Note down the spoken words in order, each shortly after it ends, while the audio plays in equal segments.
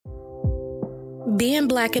Being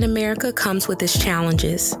Black in America comes with its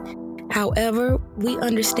challenges. However, we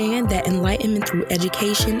understand that enlightenment through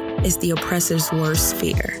education is the oppressor's worst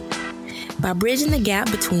fear. By bridging the gap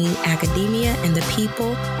between academia and the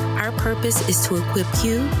people, our purpose is to equip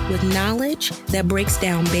you with knowledge that breaks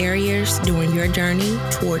down barriers during your journey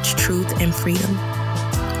towards truth and freedom.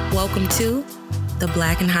 Welcome to the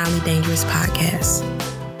Black and Highly Dangerous Podcast.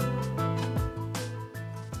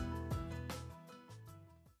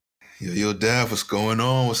 Yo, Dav, what's going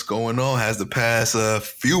on? What's going on? How's the past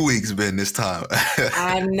few weeks been this time?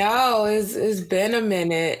 I know it's been a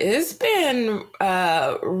minute. It's been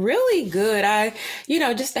really good.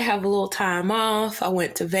 Just to have a little time off. I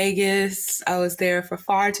went to Vegas. I was there for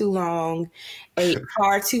far too long, ate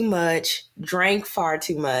far too much, drank far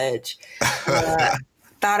too much.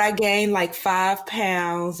 Thought I gained like 5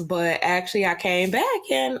 pounds, but actually I came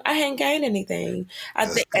back and I hadn't gained anything. I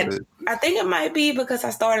think it might be because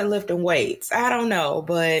I started lifting weights. I don't know,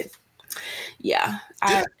 but yeah,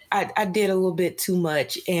 I did a little bit too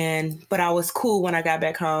much, but I was cool when I got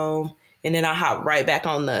back home. And then I hopped right back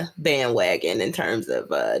on the bandwagon in terms of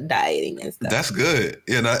dieting and stuff. That's good.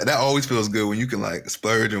 That always feels good when you can like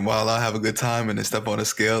splurge and while I have a good time and then step on a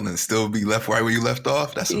scale and still be left right where you left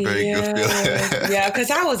off. That's a very good feeling. Yeah,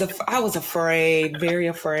 because I was afraid, very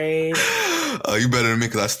afraid. Oh, you better than me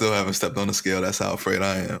because I still haven't stepped on the scale. That's how afraid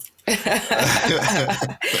I am.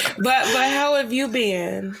 But how have you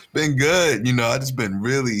been? Been good. I just been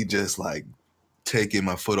really just like taking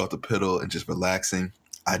my foot off the pedal and just relaxing.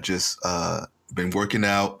 I just been working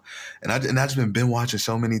out, and I just been watching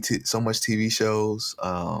so much TV shows.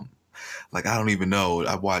 Like I don't even know.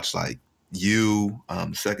 I watched like the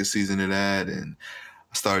second season of that, and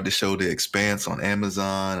I started the show The Expanse on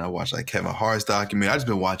Amazon. I watched like Kevin Hart's documentary. I just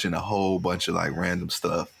been watching a whole bunch of like random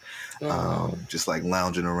stuff, just like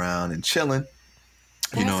lounging around and chilling.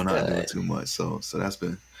 Not doing too much. So that's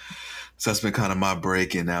been. So that's been kind of my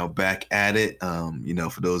break, and now back at it.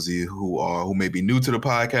 For those of you who may be new to the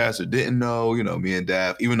podcast or didn't know, me and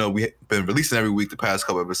Dav, even though we've been releasing every week, the past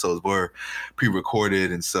couple episodes were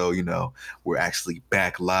pre-recorded, and so we're actually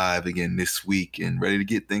back live again this week and ready to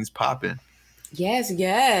get things popping. Yes,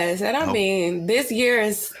 and I mean, this year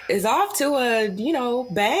is off to a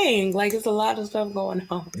bang. Like it's a lot of stuff going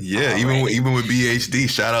on. Yeah, even with BHD,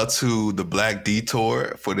 shout out to the Black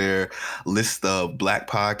Detour for their list of Black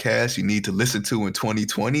podcasts you need to listen to in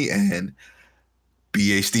 2020, and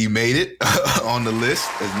BHD made it on the list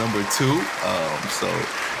as number 2. So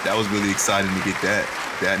that was really exciting to get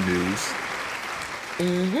that news.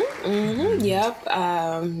 Yep.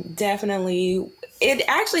 Definitely. It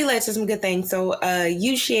actually led to some good things. So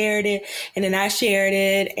you shared it, and then I shared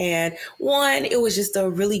it. And one, it was just a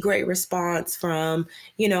really great response from,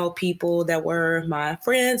 people that were my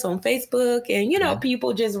friends on Facebook and,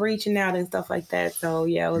 people just reaching out and stuff like that. So,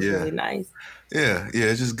 yeah, it was really nice. Yeah,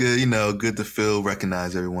 it's just good, good to feel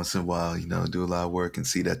recognized every once in a while, do a lot of work and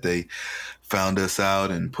see that they found us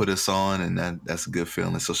out and put us on, and that's a good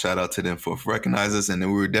feeling. So shout out to them for recognizing us, and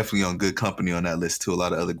then we were definitely on good company on that list too. A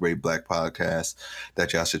lot of other great Black podcasts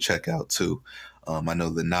that y'all should check out too. I know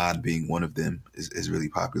The Nod being one of them is really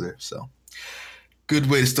popular. So good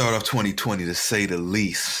way to start off 2020 to say the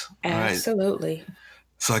least. Absolutely. All right.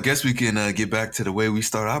 So I guess we can get back to the way we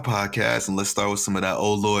start our podcast, and let's start with some of that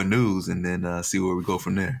old Lord news and then see where we go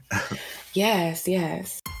from there. Yes.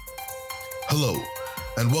 Hello,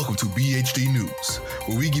 and welcome to BHD News,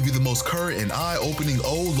 where we give you the most current and eye-opening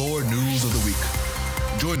old Lord news of the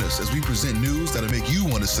week. Join us as we present news that'll make you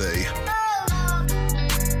want to say...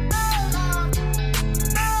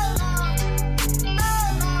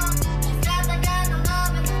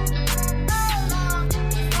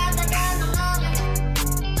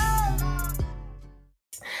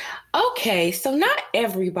 Okay, so not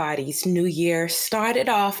everybody's New Year started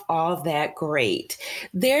off all that great.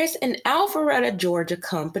 There's an Alpharetta, Georgia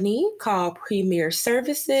company called Premier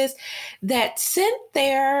Services that sent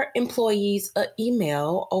their employees an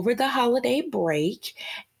email over the holiday break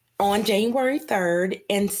on January 3rd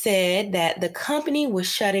and said that the company was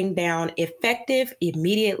shutting down effective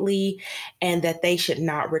immediately and that they should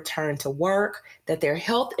not return to work, that their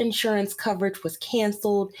health insurance coverage was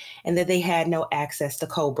canceled, and that they had no access to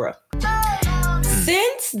COBRA.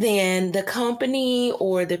 Since then, the company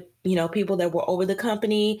or the people that were over the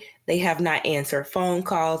company, they have not answered phone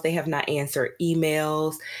calls. They have not answered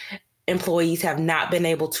emails. Employees have not been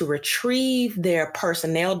able to retrieve their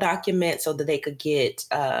personnel documents so that they could get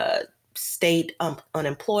state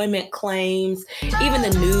unemployment claims. Even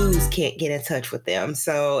the news can't get in touch with them.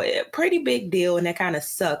 So pretty big deal. And that kind of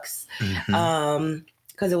sucks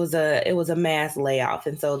because it was a mass layoff.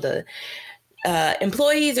 And so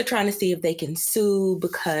employees are trying to see if they can sue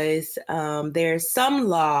because there's some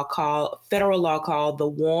federal law called the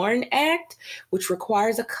WARN Act, which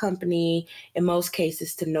requires a company in most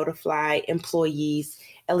cases to notify employees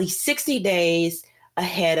at least 60 days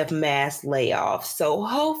ahead of mass layoffs. So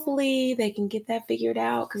hopefully they can get that figured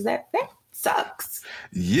out because that sucks.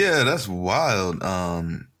 Yeah, that's wild.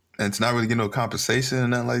 And to not really get no compensation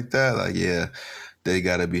and nothing like that. Like, yeah, they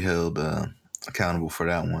got to be held accountable for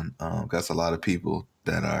that one. That's a lot of people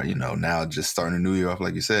that are, now just starting a new year off,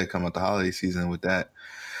 like you said, come out the holiday season with that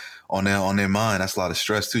on their mind. That's a lot of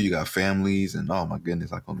stress too. You got families, and oh my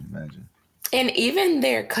goodness, I can't imagine. And even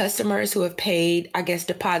their customers who have paid, I guess,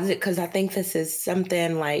 deposit, because I think this is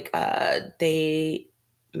something like they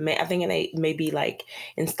maybe like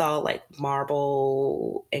install like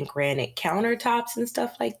marble and granite countertops and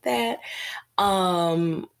stuff like that.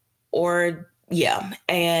 And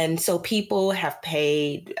so people have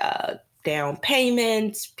paid down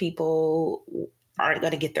payments. People aren't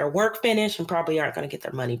going to get their work finished and probably aren't going to get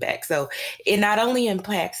their money back. So it not only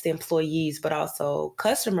impacts the employees, but also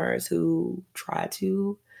customers who try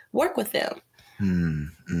to work with them.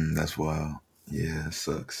 That's wild. Yeah, it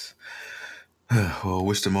sucks. Well,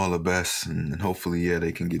 wish them all the best, and hopefully, yeah,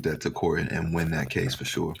 they can get that to court and win that case for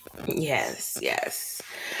sure. Yes.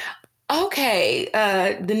 Okay,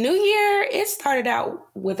 the new year, it started out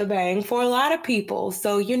with a bang for a lot of people.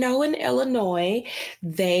 So, in Illinois,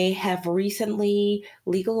 they have recently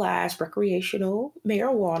legalized recreational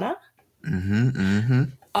marijuana.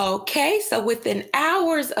 Okay, so within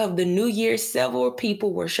hours of the new year, several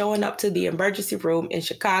people were showing up to the emergency room in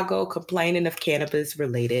Chicago complaining of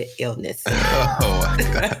cannabis-related illness. Oh, my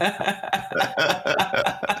God.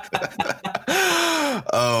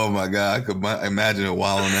 Oh my God, I could imagine it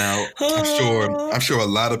wilding out. I'm sure a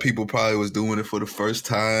lot of people probably was doing it for the first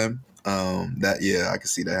time. I can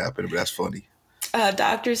see that happening, but that's funny.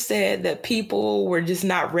 Doctors said that people were just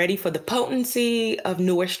not ready for the potency of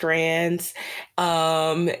newer strands,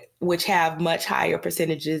 which have much higher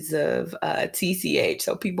percentages of TCH.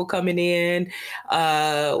 So people coming in,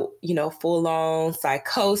 full on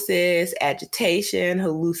psychosis, agitation,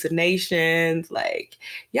 hallucinations. Like,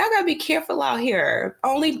 y'all gotta be careful out here.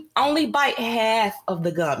 Only bite half of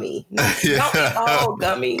the gummy. Don't eat the whole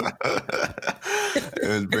gummy. It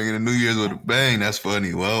was bringing the New Year's with a bang. That's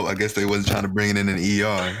funny. Well, I guess they wasn't trying to bring it in an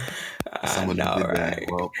ER. Someone did that. Right?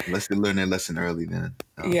 Well, let's learn their lesson early then.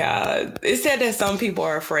 Yeah, it said that some people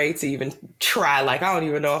are afraid to even try. Like, I don't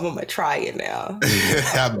even know if I'm gonna try it now.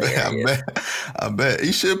 I bet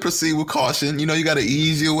you should proceed with caution. You got to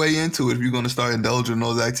ease your way into it if you're going to start indulging in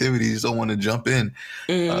those activities. You don't want to jump in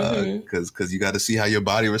because you got to see how your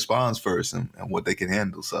body responds first and what they can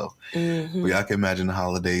handle. So, but I can imagine the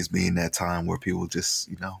holidays being that time where people just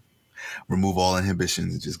remove all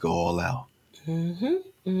inhibitions and just go all out.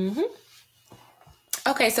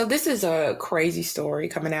 Okay, so this is a crazy story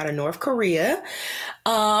coming out of North Korea.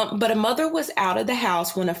 But a mother was out of the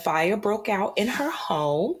house when a fire broke out in her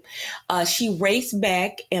home. She raced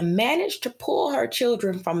back and managed to pull her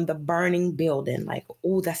children from the burning building. Like,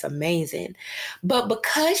 oh, that's amazing. But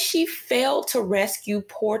because she failed to rescue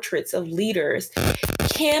portraits of leaders,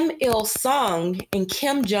 Kim Il-sung and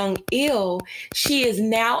Kim Jong-il, she is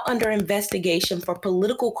now under investigation for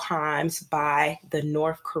political crimes by the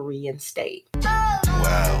North Korean state.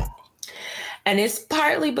 Wow. And it's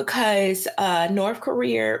partly because North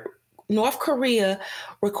Korea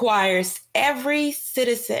requires every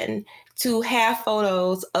citizen to have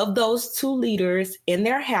photos of those two leaders in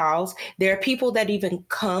their house. There are people that even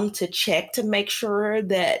come to check to make sure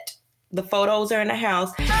that the photos are in the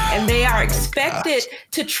house, and they are expected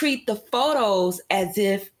to treat the photos as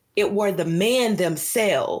if it were the men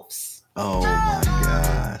themselves. Oh my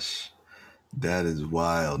gosh. That is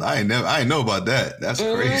wild. I ain't know about that. That's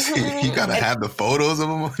crazy. You gotta have the photos of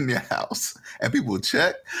them in your house and people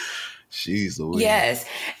check. Jeez Louise. Yes.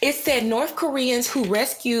 It said North Koreans who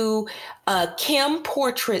rescue Kim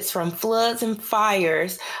portraits from floods and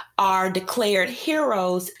fires are declared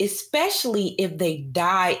heroes, especially if they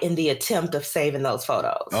die in the attempt of saving those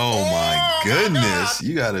photos. Oh my goodness.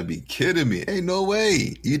 You gotta be kidding me. Ain't no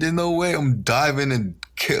way. You didn't no way I'm diving into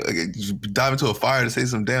a fire to save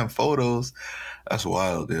some damn photos. That's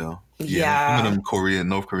wild, yo. Yeah. Some of them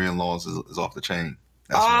North Korean laws is off the chain.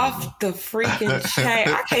 That's off the freaking chain.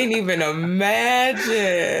 I can't even imagine.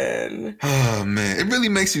 Oh man, it really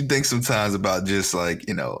makes you think sometimes about just like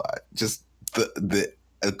just the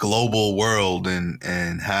a global world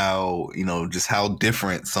and how, just how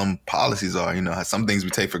different some policies are, how some things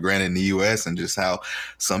we take for granted in the US and just how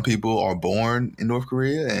some people are born in North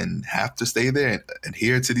Korea and have to stay there and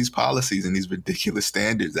adhere to these policies and these ridiculous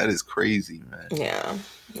standards. That is crazy, man. Yeah.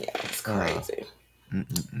 Yeah, it's crazy.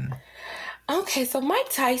 Mm-mm-mm. Okay, so Mike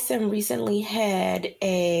Tyson recently had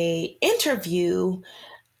a interview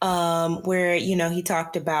where, he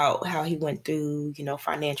talked about how he went through,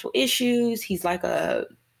 financial issues. He's like a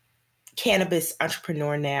cannabis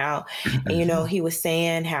entrepreneur now. And, he was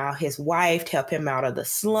saying how his wife helped him out of the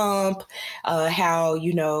slump, how,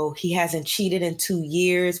 he hasn't cheated in 2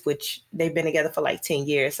 years, which they've been together for like 10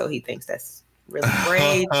 years. So he thinks that's really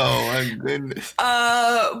great. Oh, my goodness.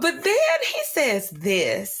 But then he says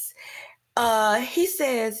this. He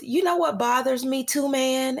says, you know what bothers me too,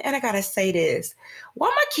 man? And I gotta say this. Why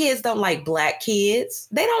my kids don't like black kids?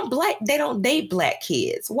 They don't date black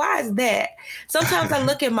kids. Why is that? Sometimes I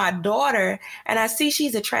look at my daughter and I see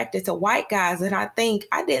she's attracted to white guys, and I think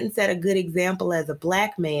I didn't set a good example as a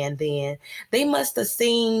black man then. They must have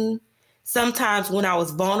seen sometimes when I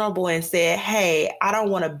was vulnerable and said, hey, I don't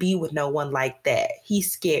want to be with no one like that. He's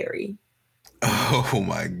scary. Oh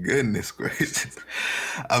my goodness gracious.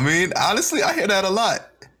 I mean, honestly, I hear that a lot.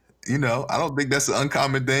 I don't think that's an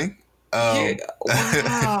uncommon thing. Yeah.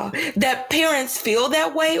 Wow. That parents feel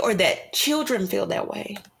that way or that children feel that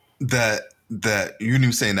way? That you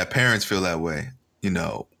even saying that parents feel that way,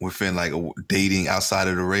 within like dating outside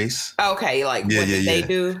of the race. Okay, like what they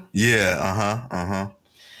do? Yeah,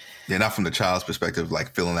 Yeah, not from the child's perspective,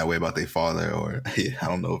 like feeling that way about their father, or I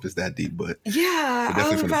don't know if it's that deep, but yeah,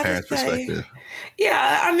 definitely from the parents' perspective.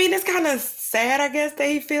 Yeah, I mean, it's kind of sad, I guess, that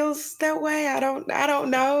he feels that way. I don't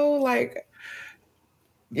know, like.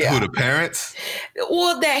 Yeah. Who, the parents?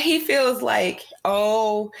 Well, that he feels like,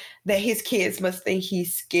 that his kids must think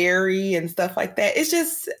he's scary and stuff like that. It's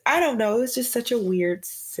just, I don't know. It's just such a weird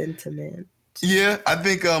sentiment. Yeah, I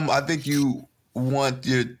think you want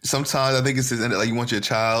sometimes I think it's like you want your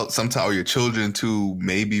child sometimes or your children to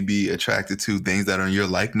maybe be attracted to things that are in your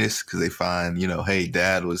likeness because they find, hey,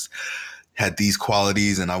 dad had these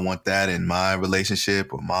qualities and I want that in my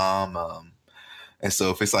relationship with mom. And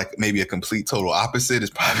so if it's like maybe a complete total opposite,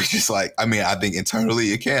 it's probably just like, I mean, I think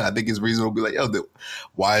internally it can. I think it's reasonable to be like,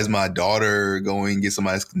 why is my daughter going to get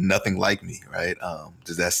somebody that's nothing like me, right?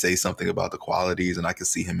 Does that say something about the qualities? And I can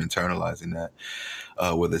see him internalizing that,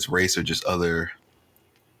 whether it's race or just other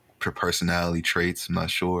personality traits. I'm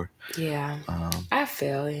not sure. Yeah, I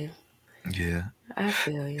feel you. Yeah. I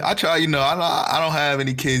feel you. I try, I don't have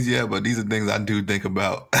any kids yet, but these are things I do think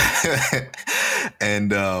about.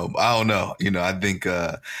 And I don't know, I think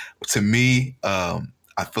to me,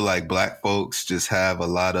 I feel like black folks just have a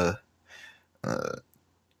lot of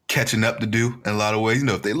catching up to do in a lot of ways.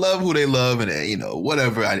 If they love who they love and,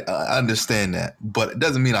 whatever, I understand that. But it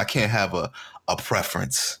doesn't mean I can't have a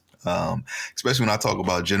preference. Especially when I talk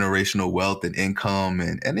about generational wealth and income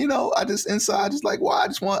and I just inside just like,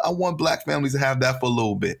 I want black families to have that for a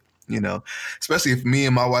little bit, especially if me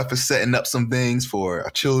and my wife are setting up some things for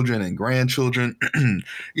our children and grandchildren.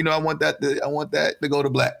 I want that to go to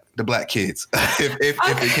the black kids if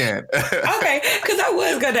they can. Okay, because I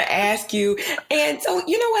was going to ask you. And so,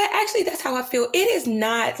 you know what? Actually, that's how I feel. It is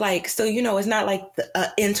not like, so, it's not like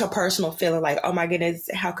the interpersonal feeling like, oh my goodness,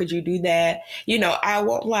 how could you do that? I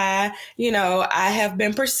won't lie. I have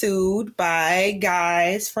been pursued by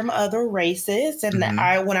guys from other races. And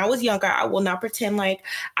when I was younger, I will not pretend like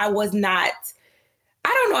I was not. I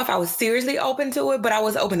don't know if I was seriously open to it, but I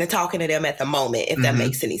was open to talking to them at the moment, if that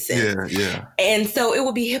makes any sense. Yeah. And so it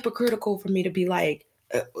would be hypocritical for me to be like,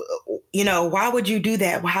 why would you do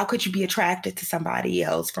that? Well, how could you be attracted to somebody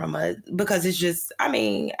else because it's just, I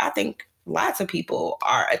mean, I think lots of people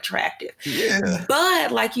are attractive. Yeah.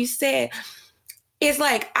 But like you said, it's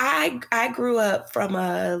like I grew up from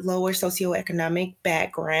a lower socioeconomic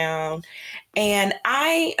background and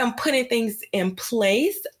I am putting things in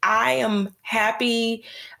place. I am happy.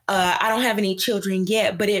 I don't have any children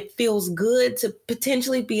yet, but it feels good to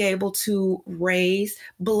potentially be able to raise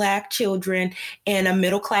Black children in a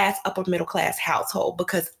upper middle class household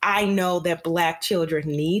because I know that Black children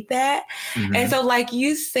need that. Mm-hmm. And so like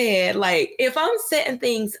you said, like if I'm setting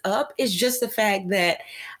things up, it's just the fact that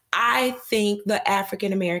I think the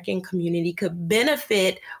African American community could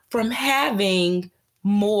benefit from having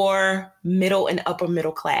more middle and upper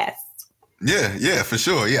middle class Yeah, for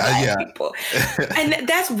sure. Black people. And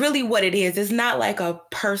that's really what it is. It's not like a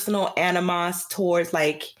personal animus towards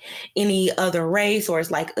like any other race, or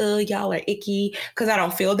it's like, oh, y'all are icky because I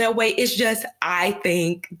don't feel that way. It's just, I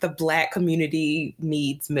think the Black community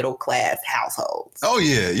needs middle class households. Oh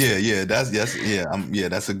yeah.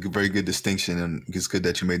 That's a very good distinction, and it's good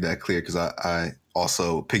that you made that clear, because I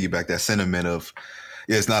also piggyback that sentiment of,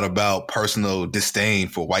 yeah, it's not about personal disdain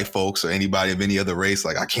for white folks or anybody of any other race.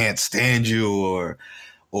 Like, I can't stand you,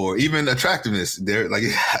 or even attractiveness. They're like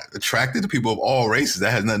attracted to people of all races.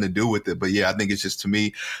 That has nothing to do with it. But yeah, I think it's just, to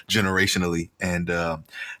me, generationally, and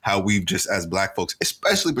how we've just, as Black folks,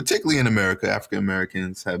 especially particularly in America, African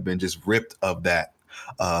Americans have been just ripped of that.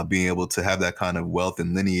 Being able to have that kind of wealth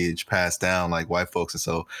and lineage passed down like white folks. And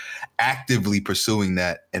so actively pursuing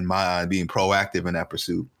that, in my eye, being proactive in that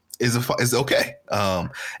pursuit is okay.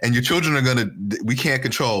 And your children are we can't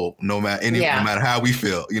control no matter how we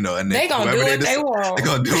feel, and they're going to do what they want. They're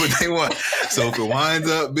going to do what they want. So if it winds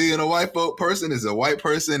up being a white folk person, it's a white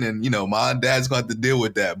person, and, mom and dad's going to have to deal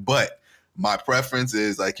with that. But my preference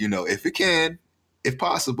is like, if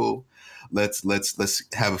possible, let's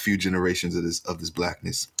have a few generations of this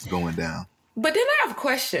Blackness going down. But then I have a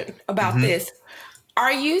question about this.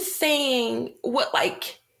 Are you saying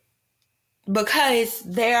because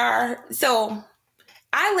so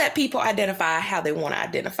I let people identify how they want to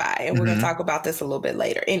identify, and we're going to talk about this a little bit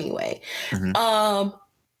later anyway.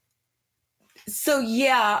 So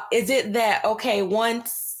yeah, is it that, okay,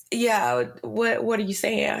 what are you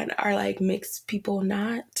saying? Are like mixed people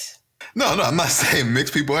not? No, I'm not saying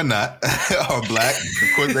mixed people are not or Black.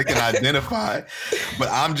 Of course, they can identify, but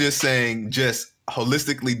I'm just saying, just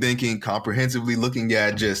holistically thinking, comprehensively looking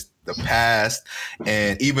at just the past,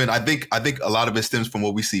 and even I think a lot of it stems from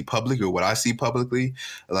what we see publicly, or what I see publicly,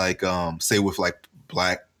 like say with like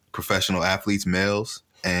Black professional athletes, males,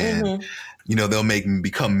 and they'll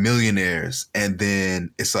become millionaires, and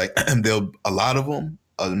then it's like a lot of them.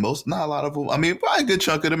 Not a lot of them. I mean, probably a good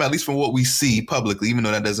chunk of them, at least from what we see publicly, even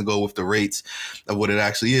though that doesn't go with the rates of what it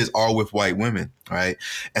actually is, are with white women, right?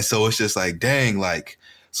 And so it's just like, dang, like,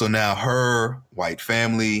 so now her white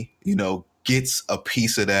family, gets a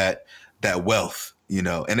piece of that wealth,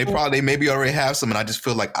 and they maybe already have some. And I just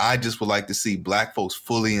feel like I just would like to see Black folks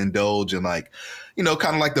fully indulge in, like,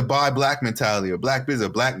 kind of like the buy Black mentality or Black business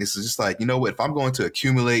or Blackness. Is just like, what, if I'm going to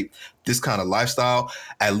accumulate this kind of lifestyle,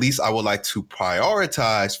 at least I would like to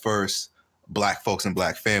prioritize first Black folks and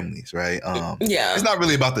Black families, right? It's not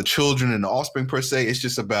really about the children and the offspring per se. It's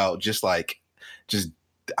just about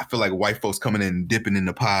I feel like white folks coming in and dipping in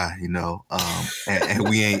the pie, and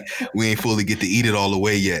we ain't fully get to eat it all the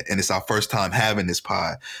way yet. And it's our first time having this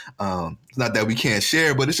pie. It's not that we can't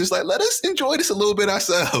share, but it's just like, let us enjoy this a little bit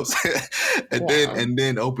ourselves, and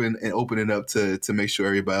then open it up to make sure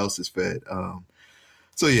everybody else is fed.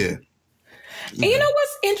 So yeah. And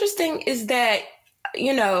what's interesting is that,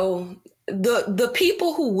 the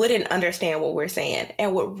people who wouldn't understand what we're saying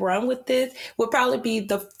and would run with this would probably be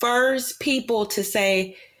the first people to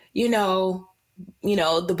say,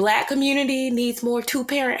 the Black community needs more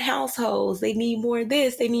 2-parent households. They need more of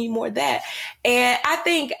this. They need more of that. And I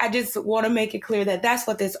think I just want to make it clear that that's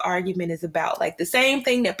what this argument is about. Like, the same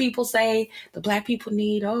thing that people say the Black people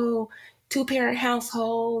need, 2-parent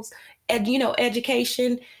households, and,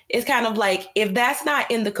 education is kind of like, if that's not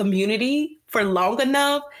in the community for long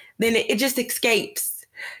enough, then it just escapes,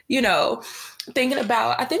 thinking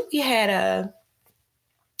about, I think we had a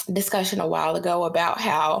discussion a while ago about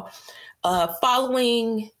how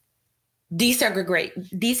following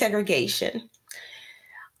desegregation,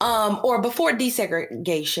 or before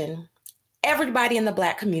desegregation, everybody in the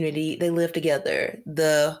Black community, they lived together.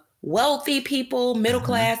 The wealthy people, middle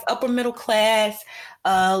class, upper middle class,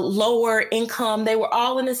 lower income, they were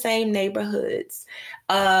all in the same neighborhoods.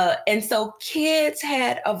 And so kids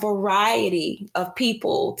had a variety of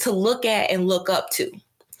people to look at and look up to.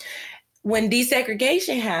 When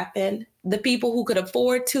desegregation happened, the people who could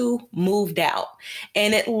afford to moved out,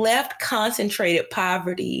 and it left concentrated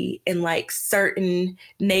poverty in like certain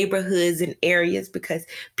neighborhoods and areas, because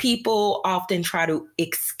people often try to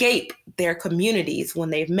escape their communities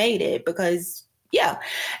when they've made it, because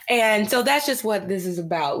and so that's just what this is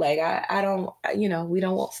about. Like, I don't, we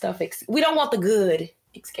don't want we don't want the good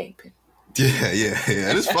escaping. Yeah.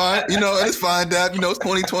 It's fine. It's fine, Dad. It's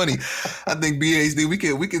 2020. I think BHD, we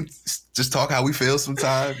can just talk how we feel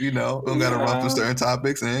sometimes, we don't gotta run through certain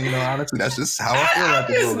topics. And, honestly, that's just how I feel. I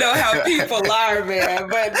just know how people are, man.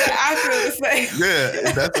 But I feel the same. Yeah,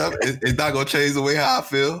 it's not gonna change the way how I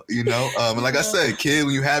feel, And like I said,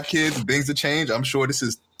 when you have kids, things will change. I'm sure this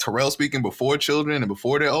is Terrell speaking before children and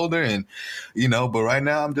before they're older, and but right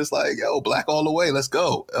now I'm just like, yo, black all the way, let's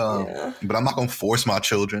go. But I'm not gonna force my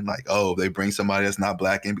children like, oh, they bring somebody that's not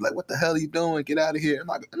black and be like, what the hell are you doing? Get out of here.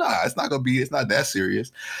 It's not that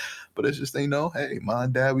serious. But it's just, hey, mom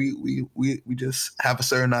and dad, we just have a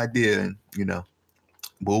certain idea, and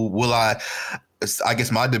will I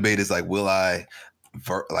guess my debate is like, will I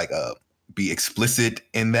be explicit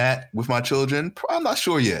in that with my children? I'm not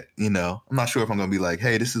sure yet. I'm not sure if I'm going to be like,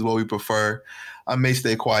 hey, this is what we prefer. I may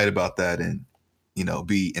stay quiet about that and,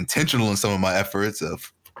 be intentional in some of my efforts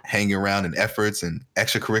of hanging around in efforts and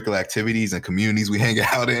extracurricular activities and communities we hang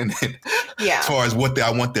out in. As far as what I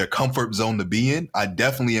want their comfort zone to be in, I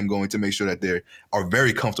definitely am going to make sure that they are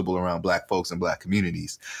very comfortable around black folks and black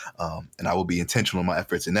communities. And I will be intentional in my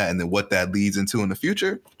efforts in that. And then what that leads into in the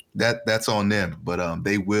future, that's on them. But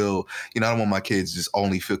they will, I don't want my kids just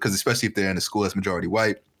only feel, because especially if they're in a school that's majority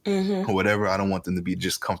white or whatever, I don't want them to be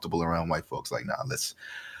just comfortable around white folks. Like, nah,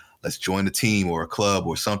 let's join a team or a club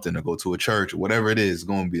or something, or go to a church or whatever it is.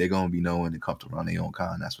 They're going to be knowing and comfortable around their own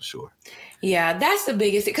kind. That's for sure. Yeah, that's the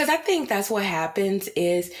biggest, because I think that's what happens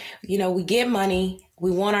is, we get money.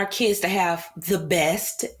 We want our kids to have the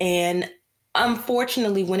best. And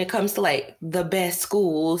unfortunately, when it comes to like the best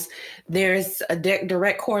schools, there's a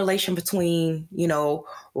direct correlation between,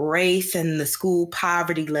 race and the school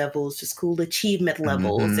poverty levels, the school achievement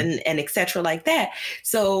levels, and et cetera like that.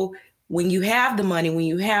 So when you have the money, when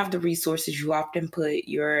you have the resources, you often put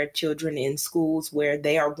your children in schools where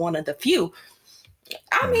they are one of the few.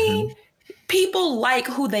 I mean, people like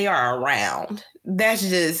who they are around. That's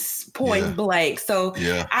just point blank. So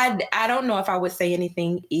I don't know if I would say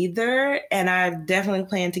anything either. And I definitely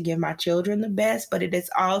plan to give my children the best, but it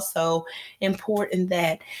is also important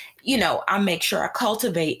that, I make sure I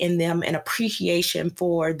cultivate in them an appreciation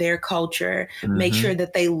for their culture, make sure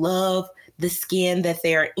that they love the skin that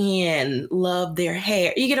they're in, love their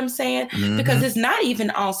hair. You get what I'm saying? Because it's not even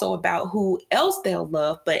also about who else they'll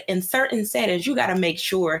love, but in certain settings, you got to make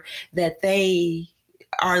sure that they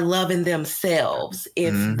are loving themselves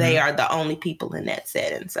if they are the only people in that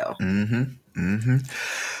setting. So.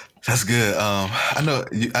 That's good. I know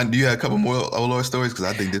you had a couple more Lord stories, because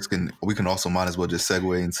I think we can also might as well just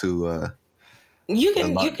segue into you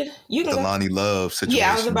can the Loni Love situation.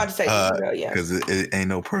 Yeah, I was about to say because it ain't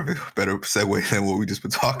no better segue than what we just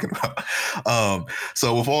been talking about.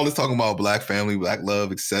 So with all this talking about black family, black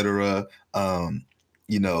love, etc.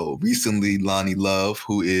 Recently Loni Love,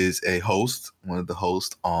 who is one of the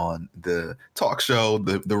hosts on the talk show,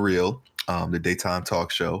 the Real, the daytime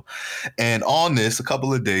talk show, and on this a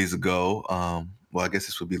couple of days ago, well, I guess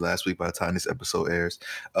this would be last week by the time this episode airs,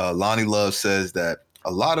 Loni Love says that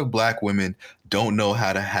a lot of black men don't know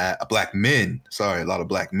how to have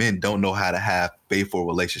faithful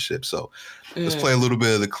relationships. So let's play a little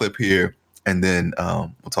bit of the clip here, and then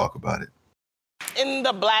we'll talk about it. In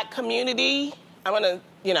the black community, I want to,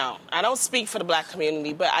 I don't speak for the black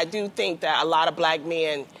community, but I do think that a lot of black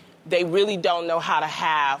men, they really don't know how to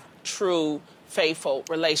have true, faithful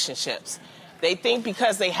relationships. They think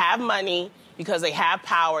because they have money, because they have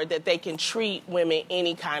power, that they can treat women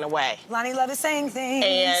any kind of way. Loni Love is saying things.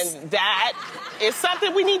 And that is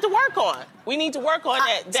something we need to work on. We need to work on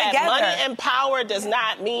that money and power does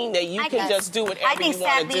not mean that you can just do whatever you want to do.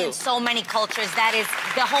 I think sadly in so many cultures that is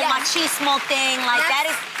the whole machismo thing. Like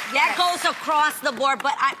that goes across the board.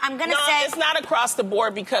 But I'm going to say... No, it's not across the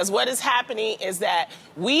board, because what is happening is that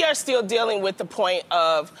we are still dealing with the point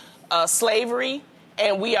of slavery.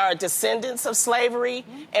 And we are descendants of slavery.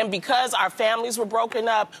 And because our families were broken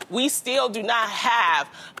up, we still do not have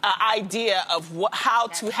an idea of how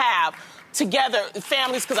to have together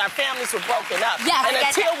families, because our families were broken up. Yes, and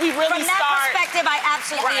until we really from that perspective, I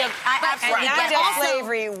absolutely get it.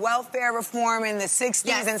 Slavery, welfare reform in the 60s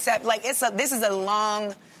and 70s. Like, this is a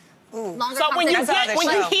long... So when you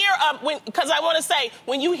hear, because I want to say,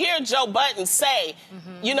 when you hear Joe Budden say,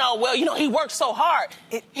 he worked so hard,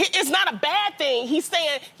 it's not a bad thing. He's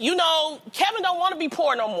saying, Kevin don't want to be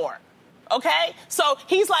poor no more. Okay? So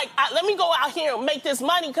he's like, let me go out here and make this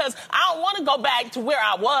money, because I don't want to go back to where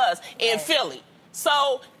I was in Philly.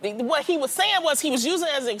 So what he was saying was he was using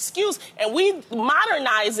it as an excuse, and we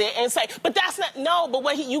modernize it and say, but that's not,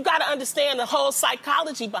 you got to understand the whole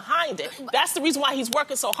psychology behind it. That's the reason why he's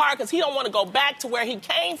working so hard, because he don't want to go back to where he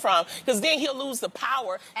came from, because then he'll lose the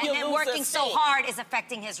power. And then working so hard is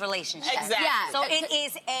affecting his relationship. Exactly. Yeah. So it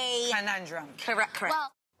is a... conundrum. Correct.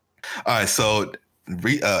 Well, all right, so...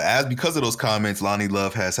 because of those comments, Loni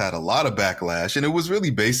Love has had a lot of backlash, and it was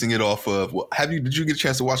really basing it off of. Did you get a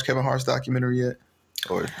chance to watch Kevin Hart's documentary yet,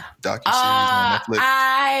 or docuseries on Netflix?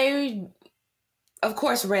 of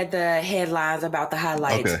course, read the headlines about the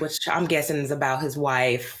highlights, Okay. which I'm guessing is about his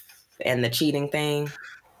wife and the cheating thing.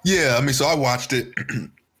 Yeah, I mean, so I watched it.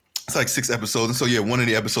 It's like 6 episodes. And so, yeah, one of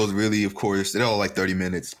the episodes really, of course, they're all like 30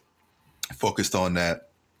 minutes, focused on that.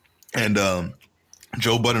 And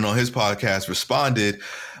Joe Budden on his podcast responded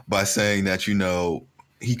by saying that,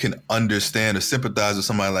 he can understand or sympathize with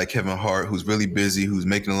somebody like Kevin Hart, who's really busy, who's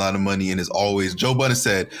making a lot of money, and is always, Joe Budden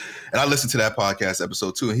said, and I listened to that podcast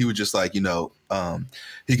episode too, and he was just like, he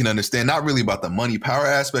can understand, not really about the money power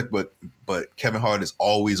aspect, but Kevin Hart is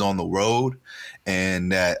always on the road,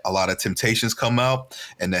 and that a lot of temptations come out,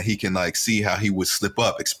 and that he can like see how he would slip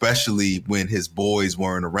up, especially when his boys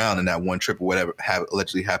weren't around in that one trip or whatever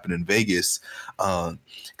allegedly happened in Vegas,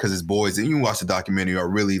 because his boys, and you can watch the documentary, are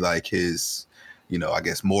really like his, I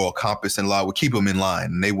guess moral compass and law would keep him in line,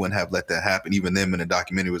 and they wouldn't have let that happen. Even them in the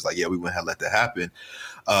documentary was like, yeah, we wouldn't have let that happen.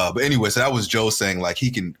 But anyway, so that was Joe saying like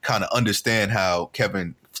he can kind of understand how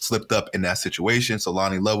Kevin slipped up in that situation. So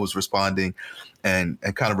Lonnie Love was responding and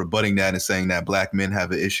kind of rebutting that and saying that black men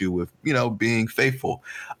have an issue with, being faithful.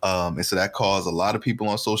 And so that caused a lot of people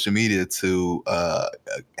on social media to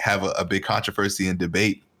have a big controversy and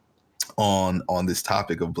debate on this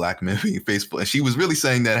topic of black men being faithful. And she was really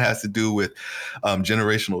saying that it has to do with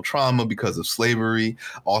generational trauma because of slavery.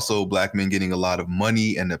 Also, black men getting a lot of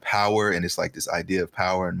money and the power. And it's like this idea of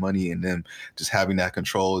power and money and them just having that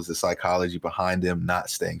control is the psychology behind them not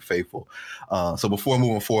staying faithful. So before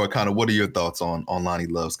moving forward, kind of what are your thoughts on Lonnie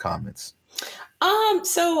Love's comments?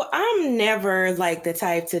 So I'm never like the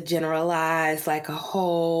type to generalize like a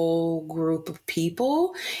whole group of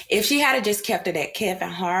people. If she had just kept it at Kevin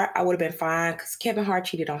Hart, I would have been fine because Kevin Hart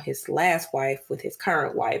cheated on his last wife with his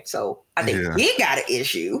current wife. So I think he got an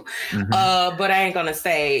issue. Mm-hmm. But I ain't gonna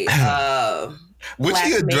say which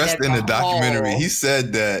he addressed in the documentary. He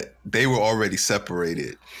said that they were already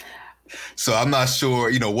separated. So I'm not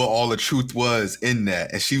sure, what all the truth was in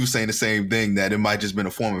that. And she was saying the same thing, that it might just been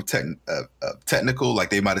a form of technical, like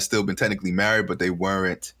they might have still been technically married, but they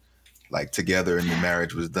weren't like together and the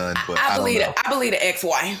marriage was done. But I believe the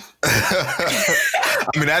ex-wife. I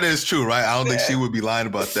mean, that is true, right? I don't think she would be lying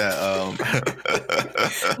about that.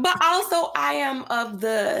 But also I am of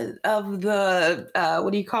the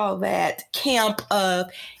what do you call that, camp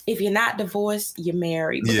of if you're not divorced, you're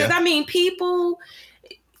married. Because I mean, people,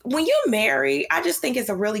 when you're married, I just think it's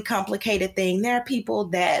a really complicated thing. There are people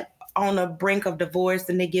that on the brink of divorce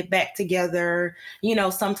and they get back together,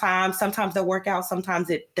 sometimes they work out, sometimes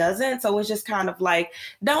it doesn't. So it's just kind of like,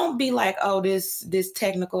 don't be like, oh, this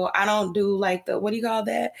technical. I don't do like the, what do you call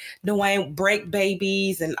that? Dwayne break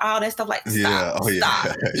babies and all that stuff. Like, stop.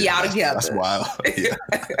 Y'all together. That's wild. Yeah.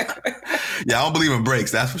 I don't believe in breaks.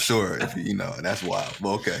 That's for sure. That's wild.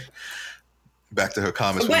 Well, okay. Back to her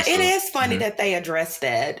comments. But it is funny that they addressed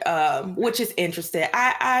that, which is interesting.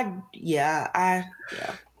 Yeah.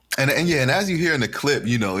 And as you hear in the clip,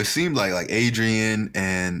 it seemed like Adrian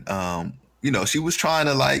and she was trying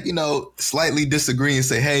to slightly disagree and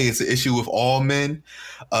say, hey, it's an issue with all men.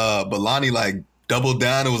 But Lonnie doubled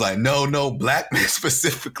down and was like, no, black men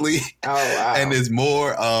specifically. Oh, wow. And there's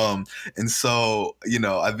more. And so,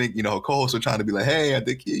 I think, her co-hosts were trying to be like, hey, I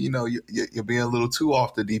think, you're being a little too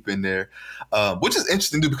off the deep end there, which is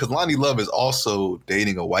interesting too, because Lonnie Love is also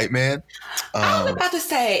dating a white man. I was about to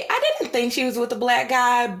say, I didn't think she was with a black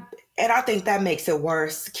guy. And I think that makes it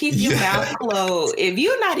worse. Keep your mouth closed. If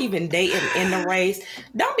you're not even dating in the race,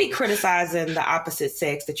 don't be criticizing the opposite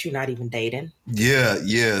sex that you're not even dating.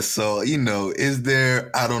 Yeah. So, is there,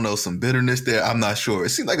 I don't know, some bitterness there? I'm not sure. It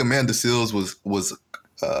seemed like Amanda Seales was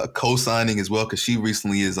co-signing as well, because she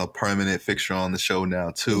recently is a permanent fixture on the show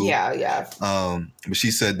now too. Yeah. But she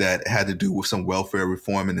said that it had to do with some welfare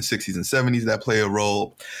reform in the 60s and 70s that play a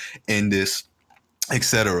role in this,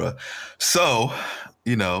 etc. So,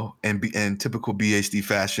 in typical BHD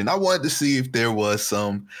fashion, I wanted to see if there was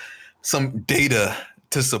some data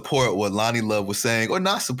to support what Lonnie Love was saying or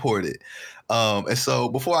not support it. And so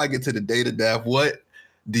before I get to the data, Dav, what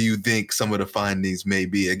do you think some of the findings may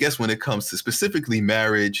be? I guess when it comes to specifically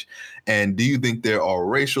marriage, and do you think there are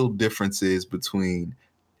racial differences between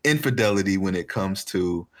infidelity when it comes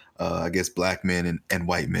to, black men and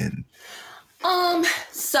white men?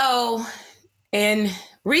 So in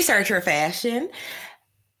researcher fashion,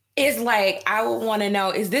 it's like, I would want to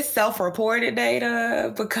know, is this self-reported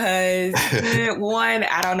data? Because one,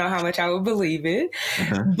 I don't know how much I would believe it.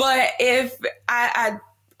 Uh-huh. But if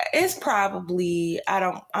it's probably, I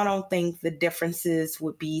don't think the differences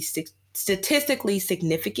would be statistically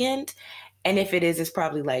significant. And if it is, it's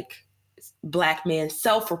probably like Black men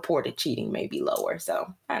self-reported cheating may be lower.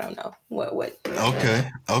 So I don't know what.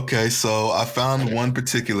 Okay. So I found one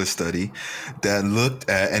particular study that looked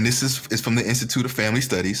at, and this is from the Institute of Family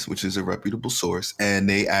Studies, which is a reputable source, and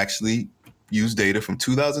they actually used data from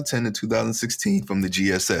 2010 to 2016 from the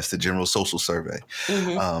GSS, the General Social Survey.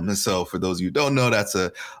 And so for those of you who don't know, that's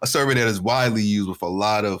a survey that is widely used with a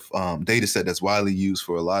lot of data set that's widely used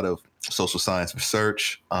for a lot of social science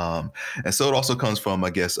research. And so it also comes from, I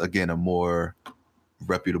guess, again, a more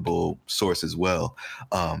reputable source as well.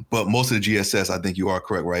 But most of the GSS, I think you are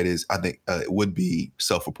correct, right, I think it would be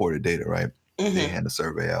self-reported data, right? They hand the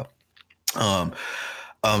survey out.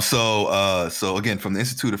 So again, from the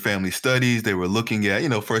Institute of Family Studies, they were looking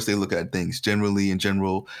at, first they look at things in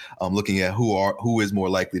general, looking at who is more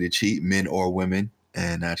likely to cheat, men or women.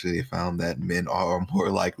 And actually they found that men are more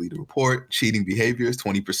likely to report cheating behaviors.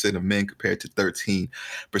 20% of men compared to 13%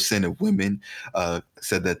 of women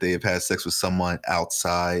said that they have had sex with someone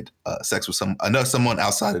outside, someone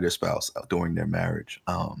outside of their spouse during their marriage.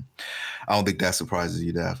 I don't think that surprises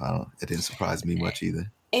you, Daph. It didn't surprise me much either.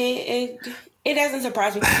 It doesn't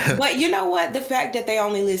surprise me. But you know what? The fact that they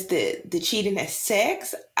only listed the cheating as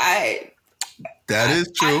sex, that is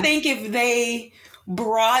true. I think if they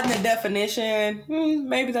broaden the definition,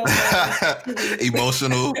 maybe they'll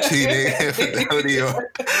emotional cheating, infidelity,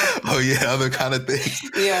 or other kind of things.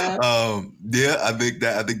 Yeah. I think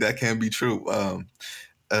that can be true.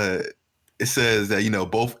 It says that,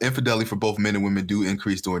 both infidelity for both men and women do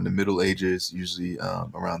increase during the Middle Ages, usually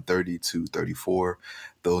around 30 to 34,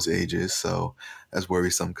 those ages. So that's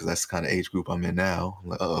worrisome because that's the kind of age group I'm in now. I'm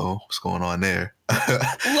like, what's going on there? A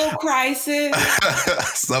little crisis.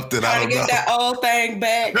 Something, I don't know. Trying to get that old thing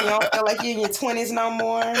back. You don't feel like you're in your 20s no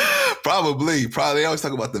more. Probably. I always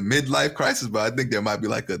talk about the midlife crisis, but I think there might be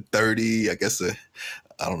like a 30, I guess I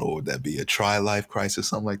don't know what would that be, a tri-life crisis,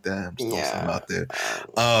 something like that. I'm just throwing something out there.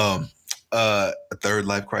 A third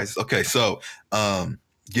life crisis. Okay, so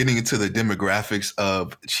getting into the demographics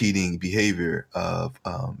of cheating behavior of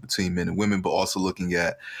between men and women, but also looking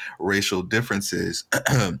at racial differences.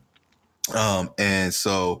 And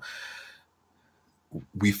so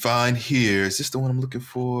we find here, is this the one I'm looking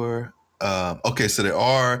for? Okay, so there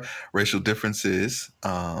are racial differences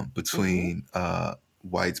between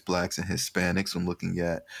whites, blacks, and Hispanics. I'm looking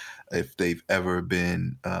at if they've ever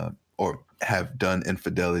been or have done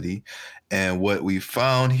infidelity. And what we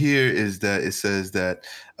found here is that it says that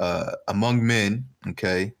among men,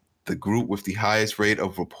 okay, the group with the highest rate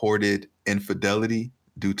of reported infidelity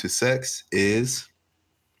due to sex is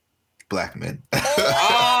Black men.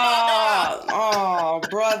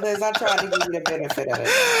 Brothers, I tried to give you the benefit of it.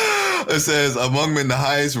 It says among men, the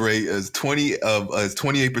highest rate is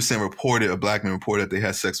 28% reported of Black men reported that they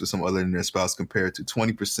had sex with someone other than their spouse, compared to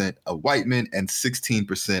 20% of white men and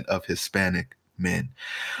 16% of Hispanic men.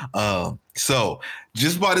 So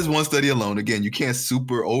just by this one study alone, again, you can't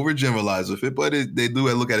super overgeneralize with it, but they do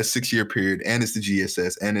look at a 6-year period, and it's the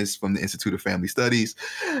GSS, and it's from the Institute of Family Studies.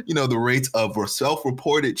 The rates of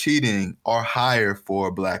self-reported cheating are higher for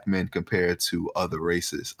Black men compared to other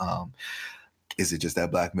races. Is it just that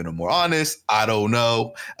Black men are more honest? I don't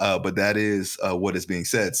know, but that is what is being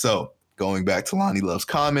said. So going back to Loni Love's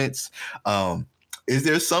comments, is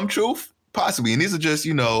there some truth? Possibly. And these are just,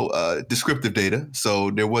 descriptive data.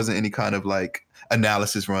 So there wasn't any kind of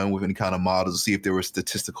analysis run with any kind of models to see if there were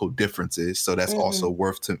statistical differences. So that's also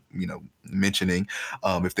worth mentioning.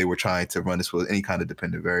 If they were trying to run this with any kind of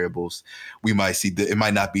dependent variables, we might see that it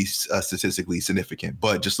might not be statistically significant.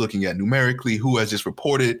 But just looking at numerically who has just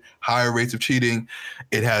reported higher rates of cheating,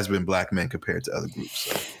 it has been Black men compared to other groups.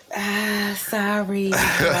 So. Sorry,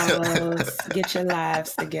 fellas. Get your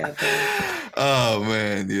lives together. Oh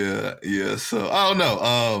man, yeah. So I don't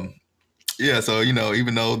know. So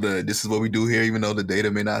even though this is what we do here, even though the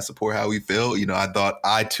data may not support how we feel,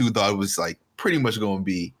 I too thought it was pretty much going to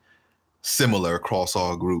be similar across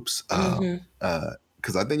all groups.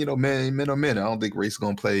 Because I think men are men. I don't think race is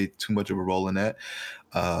going to play too much of a role in that.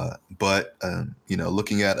 But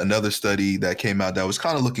looking at another study that came out that was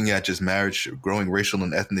kind of looking at just growing racial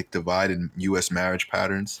and ethnic divide in U.S. marriage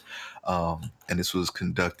patterns. And this was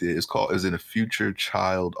conducted, it was in a Future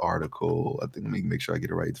Child article. I think, let me make sure I get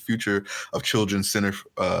it right. The Future of Children Center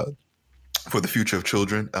for the Future of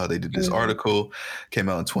Children. They did this article, came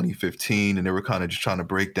out in 2015, and they were kind of just trying to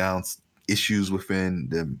break down issues within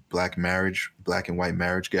the Black and white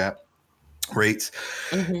marriage gap rates.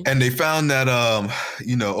 And they found that,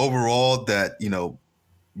 overall that,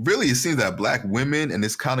 really, it seems that Black women, and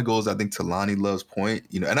this kind of goes, I think, to Loni Love's point,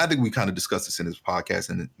 and I think we kind of discussed this in this podcast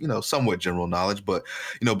and, somewhat general knowledge, but,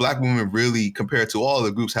 Black women really, compared to all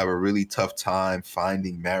the groups, have a really tough time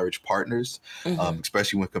finding marriage partners,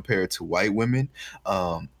 especially when compared to white women.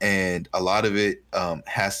 And a lot of it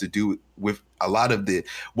has to do with a lot of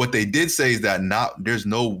what they did say is that there's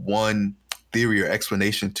no one theory or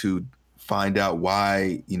explanation to find out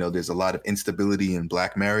why, there's a lot of instability in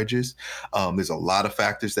Black marriages. There's a lot of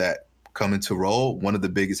factors that come into role. One of the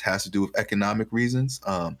biggest has to do with economic reasons,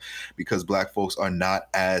 because Black folks are not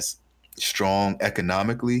as strong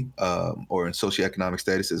economically or in socioeconomic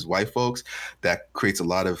status as white folks. That creates a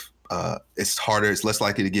lot of, it's harder, it's less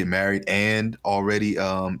likely to get married, and already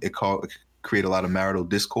create a lot of marital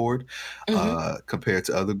discord compared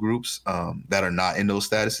to other groups that are not in those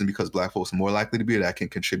statuses. And because Black folks are more likely to be, that can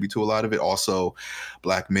contribute to a lot of it. Also,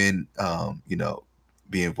 Black men,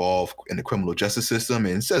 be involved in the criminal justice system.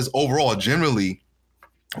 And it says overall, generally,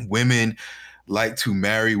 women like to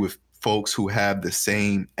marry with folks who have the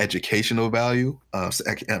same educational value,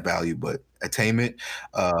 not value, but attainment.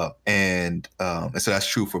 And so that's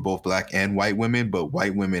true for both Black and white women, but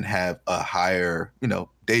white women have a higher,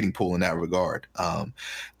 dating pool in that regard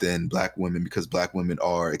than Black women, because Black women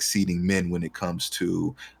are exceeding men when it comes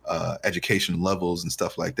to education levels and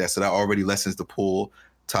stuff like that. So that already lessens the pool,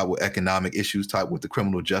 tied with economic issues, tied with the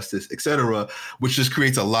criminal justice, et cetera, which just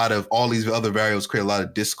creates a lot of, all these other variables create a lot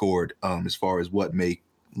of discord as far as what may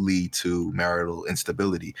lead to marital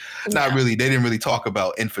instability. Yeah. Not really, they didn't really talk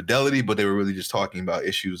about infidelity, but they were really just talking about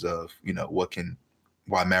issues of,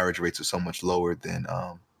 why marriage rates are so much lower than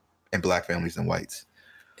in Black families than whites.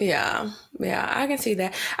 Yeah, I can see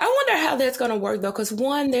that. I wonder how that's going to work, though, because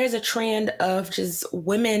one, there's a trend of just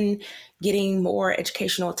women getting more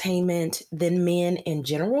educational attainment than men in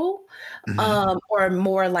general, or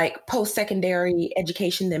more like post-secondary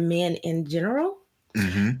education than men in general.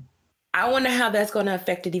 I wonder how that's going to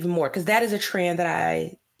affect it even more, because that is a trend that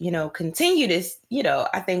I, continue to,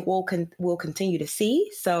 I think we'll continue to see.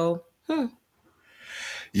 So,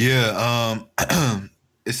 Yeah,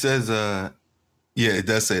 it says, yeah, it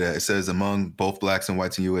does say that. It says among both Blacks and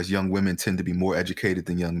whites in the U.S., young women tend to be more educated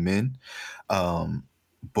than young men.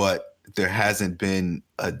 But there hasn't been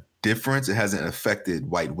a difference. It hasn't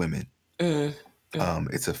affected white women.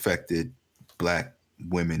 It's affected Black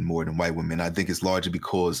women more than white women. I think it's largely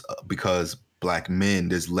because Black men,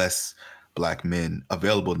 there's less Black men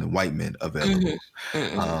available than white men available.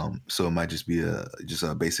 So it might just be a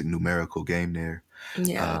basic numerical game there.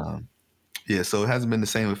 Yeah. Yeah, so it hasn't been the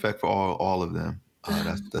same effect for all of them.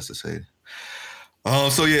 That's to say.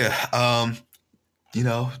 So yeah,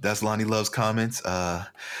 that's Loni Love's comments. I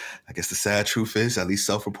guess the sad truth is, at least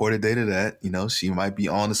self-reported data, that she might be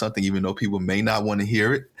on to something, even though people may not want to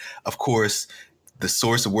hear it. Of course, the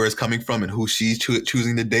source of where it's coming from and who she's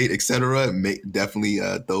choosing to date, et cetera, definitely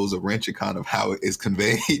throws a wrench in kind of how it is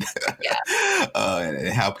conveyed, and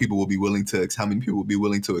how many people will be willing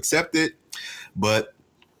to accept it. But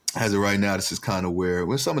as of right now, this is kind of where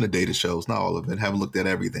some of the data shows, not all of it. Haven't looked at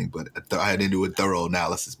everything, but I didn't do a thorough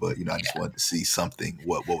analysis. But I just wanted to see something,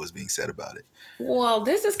 what was being said about it. Well,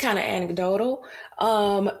 this is kind of anecdotal,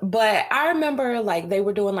 but I remember they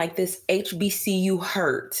were doing this HBCU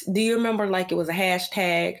hurt. Do you remember it was a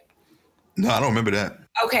hashtag? No, I don't remember that.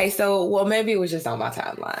 Okay, so maybe it was just on my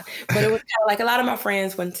timeline, but it was kind of a lot of my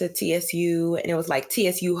friends went to TSU, and it was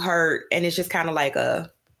TSU hurt, and it's just kind of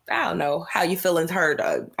I don't know, how you feelings hurt,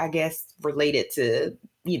 I guess, related to,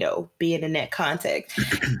 being in that context.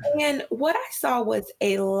 And what I saw was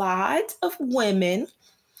a lot of women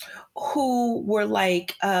who were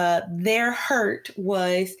their hurt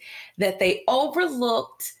was that they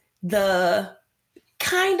overlooked the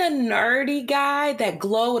kind of nerdy guy that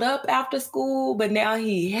glowed up after school, but now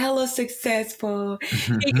he hella successful.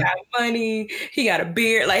 He got money. He got a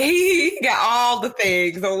beard. He got all the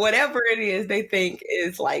things or whatever it is they think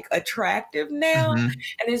is attractive now. And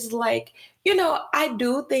it's I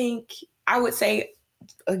do think, I would say,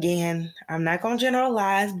 again, I'm not going to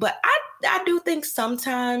generalize, but I do think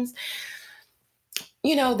sometimes,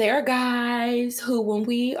 there are guys who, when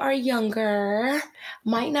we are younger,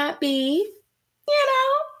 might not be,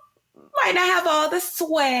 might not have all the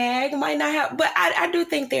swag, might not have, but I do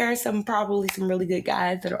think there are probably some really good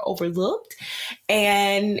guys that are overlooked.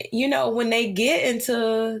 And, when they get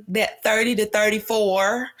into that 30 to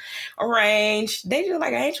 34 range, they just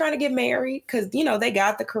I ain't trying to get married because, they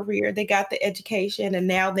got the career, they got the education, and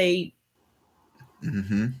now they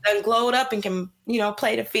done glowed up and can,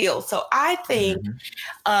 play the field. So I think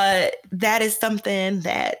that is something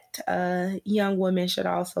that young women should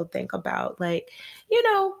also think about. Like,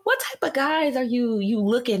 what type of guys are you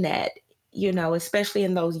looking at, especially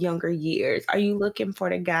in those younger years? Are you looking for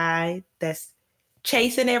the guy that's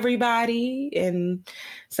chasing everybody? And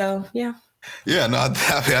so, yeah. Yeah, no, I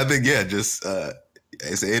think, yeah, just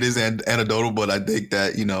it is anecdotal, but I think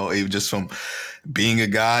that, even just from being a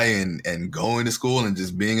guy and going to school and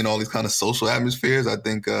just being in all these kind of social atmospheres, I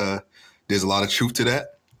think there's a lot of truth to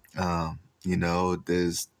that.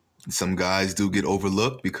 There's some guys do get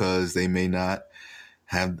overlooked because they may not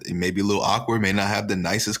have, maybe a little awkward, may not have the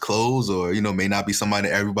nicest clothes, or, may not be somebody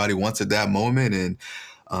that everybody wants at that moment. And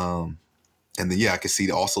then, I can see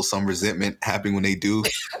also some resentment happening when they do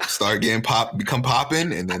start become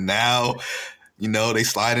popping. And then now, they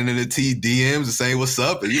slide into the DMs and saying, what's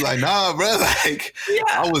up? And you're like, nah, bro, like,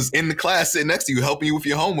 I was in the class sitting next to you, helping you with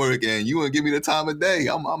your homework, and you wouldn't give me the time of day.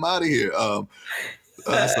 I'm out of here. So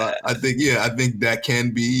I think that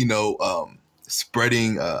can be,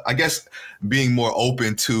 spreading, I guess, being more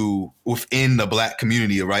open to within the Black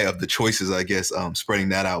community, right, of the choices, I guess, spreading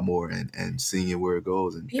that out more and seeing it where it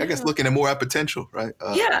goes. And I guess looking at more at potential, right?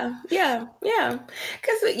 Yeah.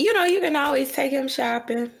 Because, you can always take him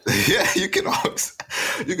shopping. Yeah, you can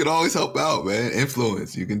always help out, man.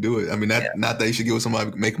 Influence, you can do it. I mean, not that you should give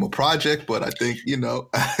somebody, make them a project, but I think,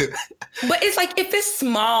 But it's like, if it's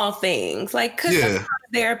small things, like, because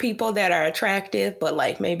there are people that are attractive, but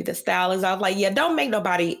like maybe the style is off. Like, don't make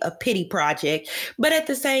nobody a pity project. But at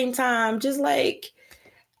the same time, just like,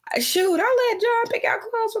 shoot, I let John pick out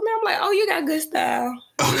clothes for me. I'm like, oh, you got good style.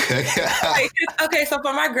 Okay. Okay, so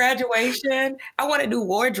for my graduation, I want to do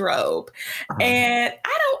wardrobe. And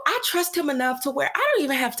I trust him enough to where I don't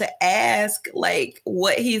even have to ask like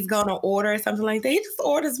what he's gonna order or something like that. He just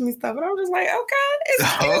orders me stuff, and I'm just like, okay,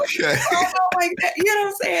 it's cute. Like that. You know what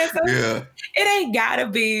I'm saying? So it ain't gotta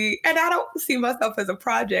be, and I don't see myself as a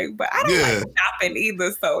project, but I don't like shopping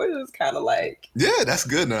either. So it was kind of like, that's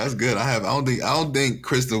good. No, that's good. I don't think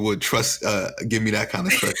Krista would trust give me that kind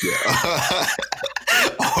of trust yet.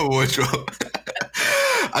 Wardrobe.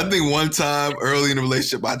 I think one time early in the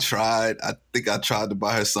relationship, I tried to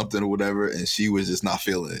buy her something or whatever, and she was just not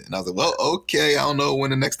feeling it. And I was like, well, okay, I don't know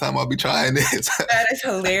when the next time I'll be trying this. That is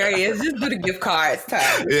hilarious. Just do the gift cards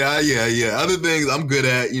time. Yeah. Other things I'm good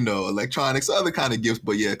at, electronics, other kind of gifts,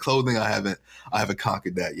 but clothing, I haven't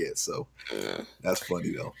conquered that yet. So that's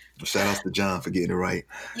funny though. Shout out to John for getting it right.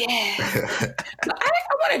 Yeah.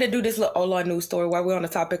 I wanted to do this little Ola news story while we're on the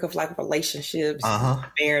topic of like relationships,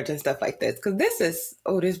 marriage and stuff like this. Because this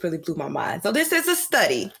really blew my mind. So this is a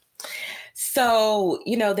study. So,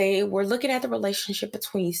 they were looking at the relationship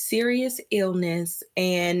between serious illness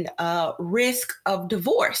and risk of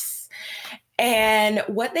divorce. And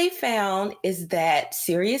what they found is that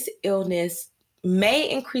serious illness may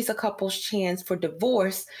increase a couple's chance for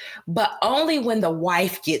divorce, but only when the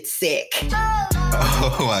wife gets sick.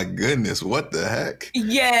 Oh my goodness, what the heck?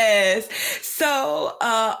 Yes. So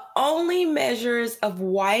only measures of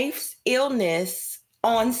wife's illness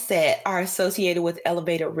onset are associated with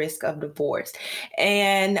elevated risk of divorce.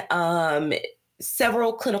 And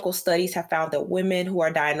several clinical studies have found that women who are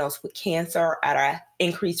diagnosed with cancer are at an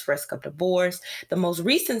increased risk of divorce. The most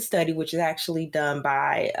recent study, which is actually done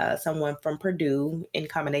by someone from Purdue in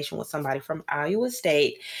combination with somebody from Iowa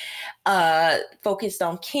State, focused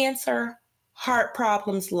on cancer, heart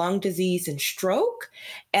problems, lung disease, and stroke.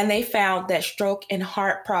 And they found that stroke and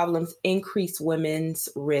heart problems increase women's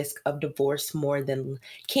risk of divorce more than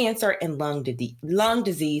cancer and lung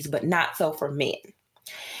disease, but not so for men.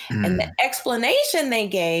 And the explanation they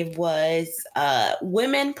gave was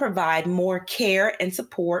women provide more care and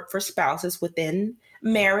support for spouses within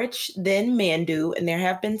marriage than men do. And there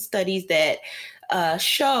have been studies that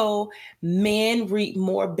show men reap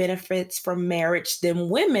more benefits from marriage than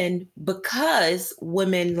women because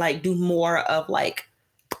women do more of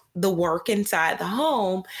the work inside the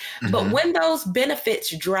home. But when those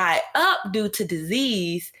benefits dry up due to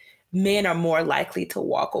disease, men are more likely to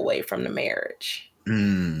walk away from the marriage.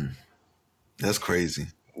 That's crazy.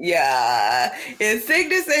 Yeah. In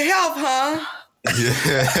sickness and health, huh?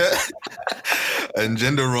 Yeah. And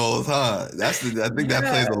gender roles, huh? I think that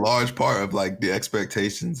plays a large part of the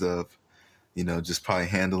expectations of, just probably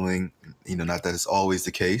handling, not that it's always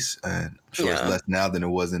the case. And I'm sure it's less now than it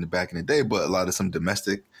was back in the day, but a lot of some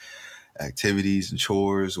domestic activities and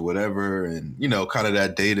chores or whatever. And, kind of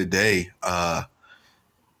that day to day, I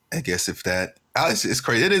guess it's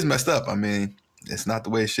crazy. It is messed up. I mean, it's not the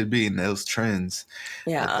way it should be in those trends.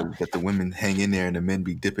 That the women hang in there and the men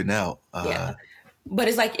be dipping out. But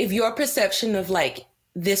it's like, if your perception of like,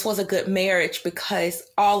 this was a good marriage because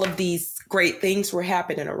all of these great things were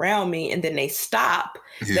happening around me and then they stop,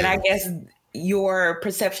 then I guess your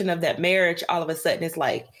perception of that marriage all of a sudden is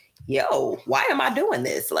like, yo, why am I doing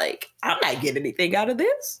this? Like, I'm not getting anything out of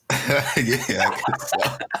this. Yeah, I guess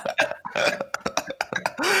so.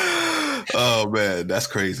 Oh man, that's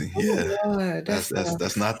crazy. Yeah, God,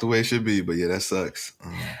 that's not the way it should be. But yeah, that sucks.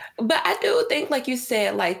 But I do think, like you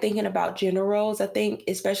said, like thinking about gender roles, I think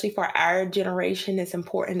especially for our generation, it's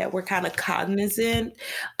important that we're kind of cognizant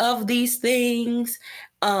of these things,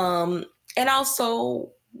 and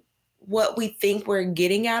also what we think we're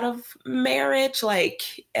getting out of marriage,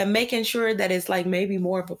 like, and making sure that it's like maybe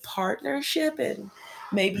more of a partnership and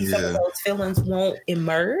maybe some of those feelings won't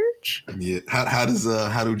emerge. Yeah. How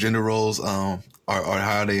do gender roles or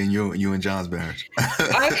how are they in you and John's marriage?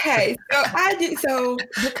 Okay, so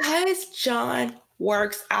because John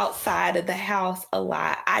works outside of the house a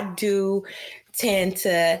lot, I do tend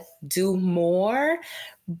to do more.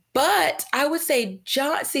 But I would say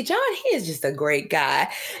John, he is just a great guy.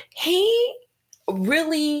 He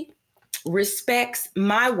really respects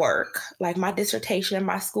my work, like my dissertation and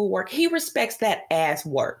my schoolwork. He respects that as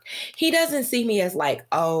work. He doesn't see me as like,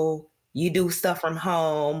 oh, you do stuff from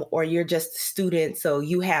home or you're just a student, so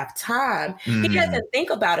you have time. He doesn't think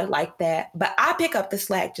about it like that. But I pick up the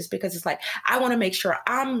slack just because it's like, I want to make sure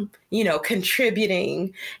I'm,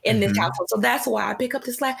 contributing in this household. So that's why I pick up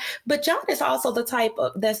the slack. But John is also the type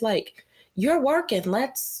of that's like, you're working.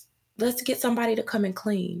 Let's get somebody to come and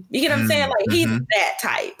clean. You get what I'm saying? Like, he's that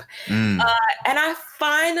type. And I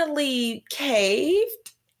finally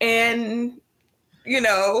caved and,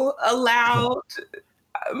 allowed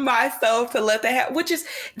myself to let that happen,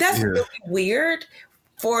 that's really weird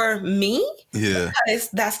for me. Yeah. Because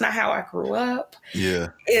that's not how I grew up. Yeah.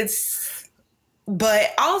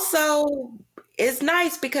 But also it's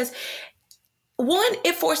nice because one,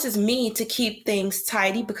 it forces me to keep things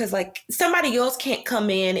tidy because like somebody else can't come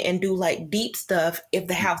in and do like deep stuff if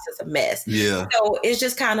the house is a mess. Yeah. So it's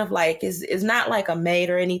just kind of like, it's not like a maid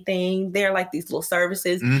or anything. They're like these little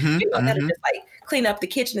services. People that are just like clean up the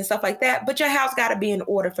kitchen and stuff like that. But your house got to be in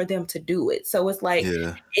order for them to do it. So it's like,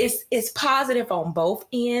 it's positive on both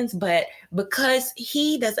ends. But because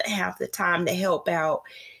he doesn't have the time to help out,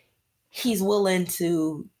 he's willing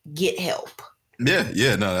to get help.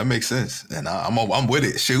 Yeah, no, that makes sense, and I'm with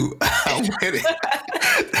it. Shoot, I'm with it.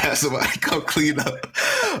 That's why I come clean up.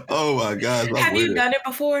 Oh my gosh, have you done it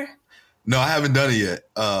before? No, I haven't done it yet,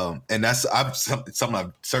 and that's something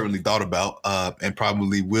I've certainly thought about, and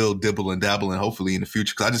probably will dibble and dabble in, hopefully in the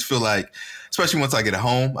future. Because I just feel like, especially once I get a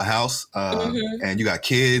house, and you got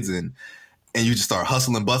kids and you just start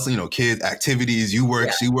hustling, bustling, kids, activities, you work,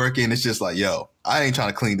 she working. It's just like, yo, I ain't trying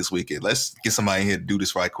to clean this weekend. Let's get somebody in here to do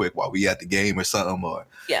this right quick while we at the game or something, or,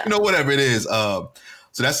 whatever it is. So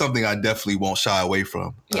that's something I definitely won't shy away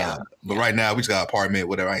from. But right now, we just got an apartment,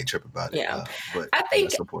 whatever. I ain't tripping about it. Yeah. But I think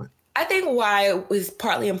that's the point. I think why it was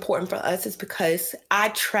partly important for us is because I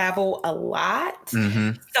travel a lot.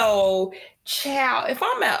 So, if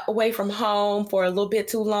I'm away from home for a little bit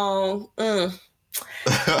too long, it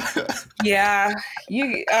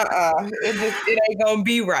ain't gonna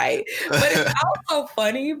be right. But it's also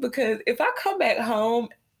funny because if I come back home,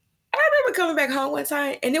 I remember coming back home one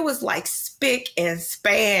time and it was like spick and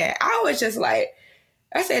span. I was just like,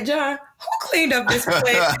 I said, John, who cleaned up this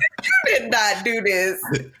place? You did not do this.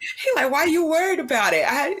 He's like, why are you worried about it?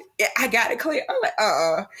 I got it clean. I'm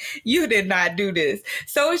like, you did not do this.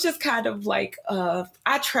 So it's just kind of like,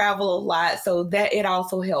 I travel a lot. So that it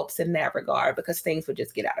also helps in that regard because things would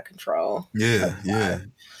just get out of control. Yeah.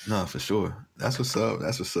 No, for sure. That's what's up.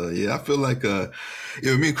 Yeah, I feel like, me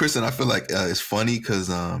and Kristen, I feel like it's funny because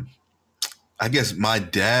I guess my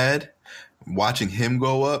dad, watching him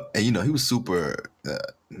grow up, and he was super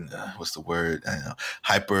what's the word? I don't know,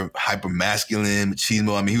 hyper masculine,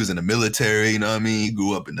 machismo. I mean, he was in the military, you know what I mean? He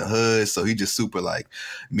grew up in the hood, so he just super like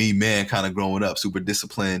me man kind of growing up, super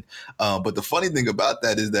disciplined. But the funny thing about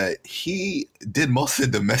that is that he did most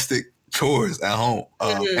of the domestic chores at home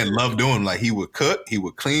and loved doing. Like, he would cook, he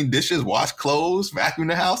would clean dishes, wash clothes, vacuum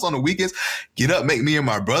the house on the weekends, get up, make me and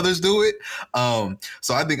my brothers do it.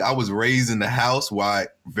 So I think I was raised in the house where I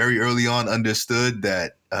very early on understood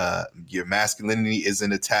that your masculinity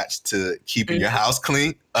isn't attached to keeping your house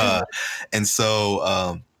clean. And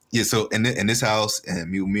so so in this house,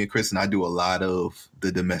 and me and Kristen, I do a lot of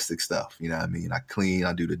the domestic stuff. You know what I mean? I clean,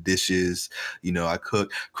 I do the dishes, I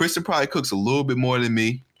cook. Kristen probably cooks a little bit more than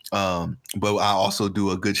me. But I also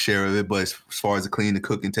do a good share of it. But as far as the cleaning, the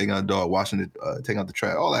cooking, taking out the dog, washing it, taking out the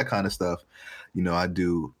trash, all that kind of stuff, I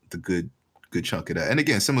do the good good chunk of that. And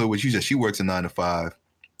again, similar to what you said, she works a 9 to 5.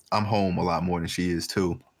 I'm home a lot more than she is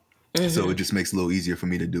too. So it just makes it a little easier for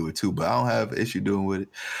me to do it too. But I don't have an issue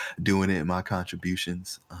doing it in my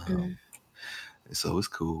contributions. So it's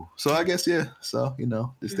cool. So I guess, yeah. So,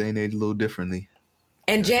 this day and age a little differently.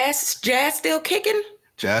 And Jazz still kicking?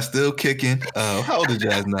 Jazz still kicking. How old is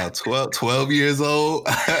Jazz now? 12 years old.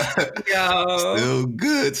 Yo. Still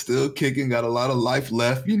good. Still kicking. Got a lot of life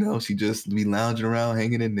left. She just be lounging around,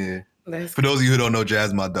 hanging in there. For those of you who don't know,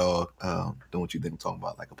 Jazz, my dog. Don't want you to think I'm talking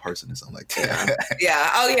about like a person or something like that.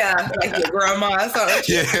 Yeah. Oh, yeah. Like your grandma or something.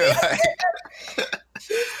 Yeah.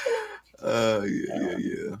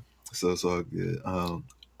 Yeah. So it's all good.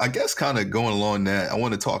 I guess kind of going along that, I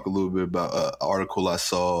want to talk a little bit about an article I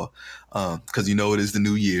saw because it is the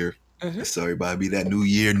new year. So everybody be that new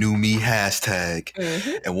year, new me hashtag.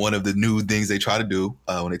 And one of the new things they try to do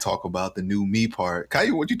when they talk about the new me part, kind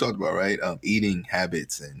of what you talked about, right? Eating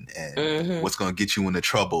habits and what's going to get you into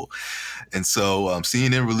trouble. And so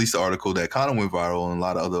CNN released an article that kind of went viral and a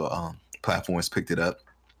lot of other platforms picked it up,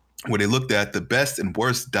 where they looked at the best and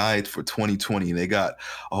worst diets for 2020. They got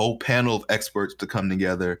a whole panel of experts to come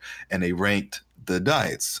together and they ranked the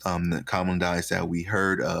diets, the common diets that we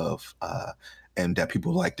heard of and that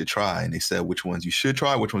people like to try. And they said which ones you should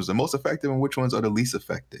try, which ones are the most effective, and which ones are the least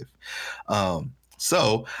effective.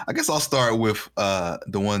 So I guess I'll start with the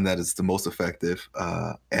one that is the most effective.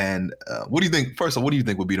 And what do you think? First of all, what do you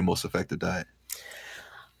think would be the most effective diet?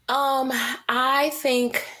 I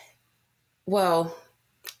think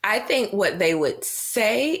what they would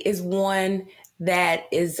say is one that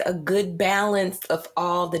is a good balance of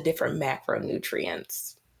all the different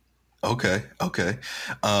macronutrients. Okay.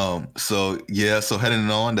 So heading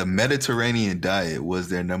on, the Mediterranean diet was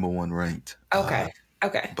their number one ranked. Okay.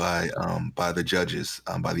 By the judges,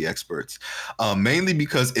 by the experts, mainly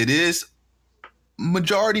because it is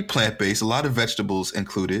majority plant-based, a lot of vegetables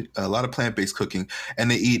included, a lot of plant-based cooking, and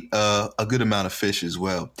they eat a good amount of fish as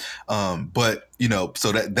well. But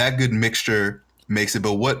so that good mixture makes it.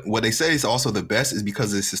 But what they say is also the best is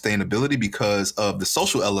because of the sustainability, because of the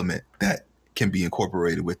social element that can be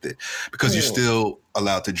incorporated with it, because you're still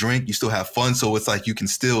allowed to drink, you still have fun. So it's like you can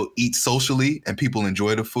still eat socially and people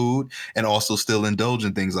enjoy the food and also still indulge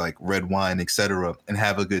in things like red wine, etc., and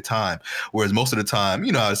have a good time. Whereas most of the time,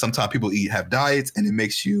 sometimes people have diets and it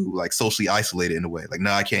makes you like socially isolated in a way. Like,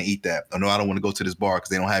 no, I can't eat that. Or no, I don't want to go to this bar because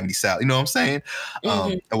they don't have any salad. You know what I'm saying?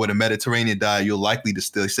 And with a Mediterranean diet, you're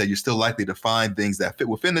still likely to find things that fit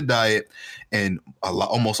within the diet in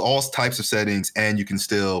almost all types of settings, and you can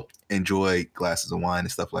still enjoy glasses of wine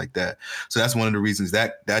and stuff like that. So that's one of the reasons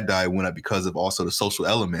that diet went up, because of also the social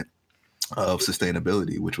element of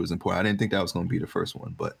sustainability, which was important. I didn't think that was going to be the first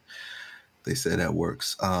one, but they said that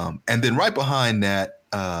works. And then right behind that,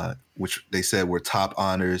 which they said were top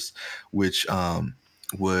honors, which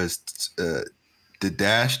was the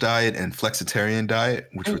DASH diet and flexitarian diet,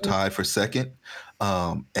 which were tied for second.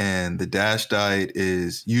 And the DASH diet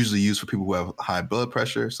is usually used for people who have high blood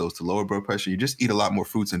pressure. So it's to lower blood pressure. You just eat a lot more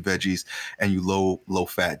fruits and veggies, and you low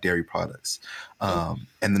fat dairy products. And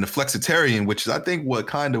then the flexitarian, which is I think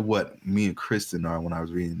what me and Kristen are when I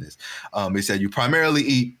was reading this. They said you primarily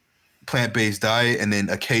eat plant-based diet, and then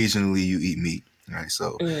occasionally you eat meat. Right.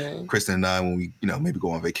 So Kristen and I, when we, maybe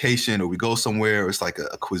go on vacation or we go somewhere, it's like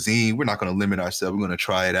a cuisine, we're not going to limit ourselves. We're going to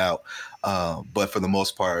try it out. But for the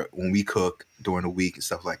most part, when we cook during the week and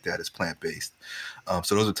stuff like that, it's plant-based.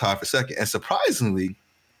 So those are tied for second. And surprisingly,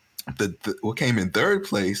 what came in third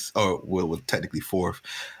place, technically fourth,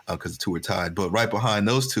 because the two were tied. But right behind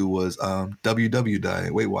those two was WW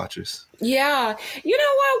diet, Weight Watchers. Yeah. You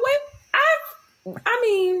know what? I've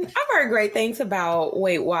heard great things about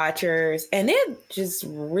Weight Watchers, and it just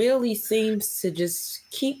really seems to just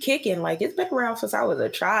keep kicking. Like, it's been around since I was a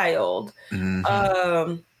child. And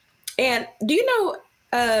do you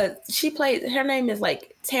know, she plays, her name is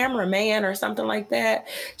like Tamara Mann or something like that.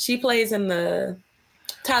 She plays in the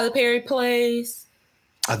Tyler Perry plays.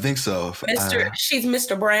 I think so. She's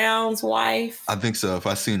Mr. Brown's wife. I think so. If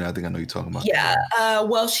I've seen her, I think I know you're talking about. Yeah.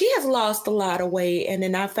 Well, she has lost a lot of weight, and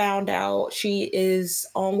then I found out she is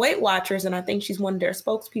on Weight Watchers, and I think she's one of their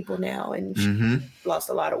spokespeople now, and she lost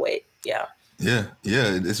a lot of weight. Yeah. Yeah.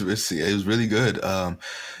 It was really good.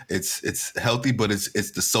 It's healthy, but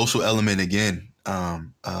it's the social element again,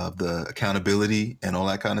 of the accountability and all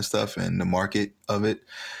that kind of stuff, and the market of it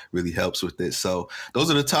really helps with it. So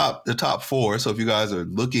those are the top four. So if you guys are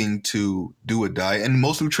looking to do a diet, and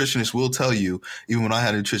most nutritionists will tell you, even when I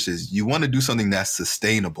had a nutritionist, you want to do something that's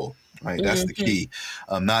sustainable. Right, that's the key.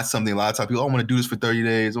 Not something a lot of times people, I want to do this for 30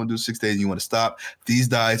 days, I want to do 6 days, and you want to stop. These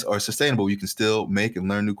diets are sustainable. You can still make and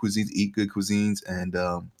learn new cuisines, eat good cuisines, and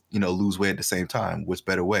lose weight at the same time. What's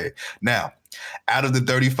better way? Now, out of the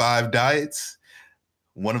 35 diets,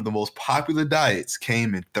 one of the most popular diets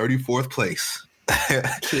came in 34th place.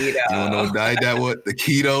 Keto. You don't know what diet that was? The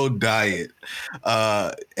keto diet.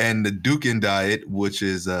 And the Dukan diet, which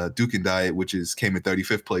came in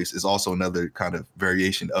 35th place, is also another kind of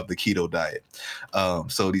variation of the keto diet.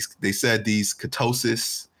 So they said these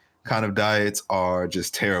ketosis kind of diets are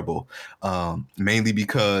just terrible, mainly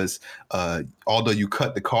because although you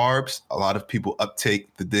cut the carbs, a lot of people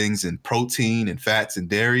uptake the things in protein and fats and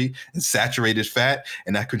dairy and saturated fat,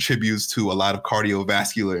 and that contributes to a lot of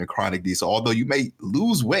cardiovascular and chronic disease. So although you may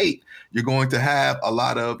lose weight, you're going to have a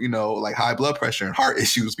lot of, like high blood pressure and heart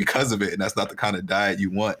issues because of it, and that's not the kind of diet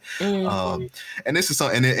you want. Mm-hmm. And this is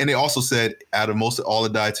something, and they also said out of most of all the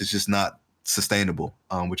diets, it's just not sustainable,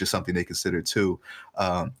 which is something they consider too.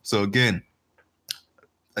 So again,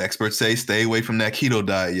 experts say stay away from that keto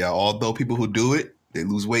diet, y'all. Although people who do it, they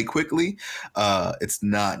lose weight quickly, it's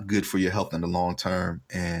not good for your health in the long term,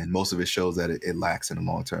 and most of it shows that it lacks in the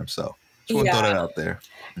long term. So just want to throw that out there.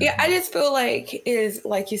 Yeah, I just feel like it is,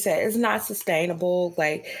 like you said, it's not sustainable.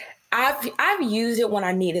 Like I've used it when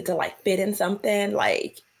I needed to like fit in something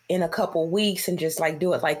like in a couple weeks and just like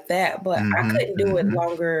do it like that, but I couldn't do it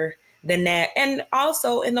longer than that. And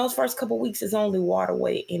also in those first couple weeks, it's only water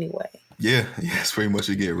weight anyway. Yeah, it's pretty much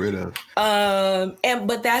to get rid of.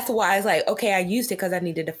 But that's why it's like, okay, I used it because I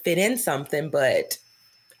needed to fit in something, but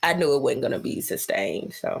I knew it wasn't going to be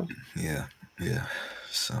sustained. So yeah.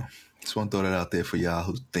 So just want to throw that out there for y'all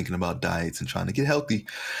who's thinking about diets and trying to get healthy.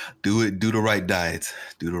 Do the right diets.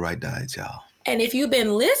 Do the right diets, y'all. And if you've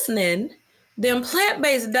been listening, then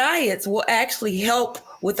plant-based diets will actually help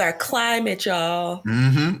with our climate, y'all.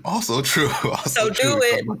 Also true. So do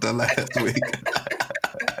it. About that last week.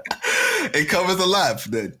 It covers a lot.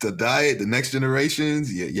 The diet, the next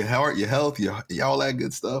generations, your heart, your health, all that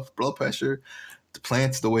good stuff, blood pressure. The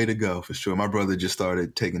plant's the way to go for sure. My brother just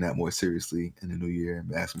started taking that more seriously in the new year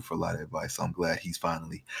and asking for a lot of advice. So I'm glad he's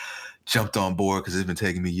finally jumped on board because it's been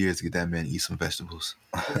taking me years to get that man to eat some vegetables.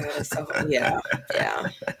 Yeah.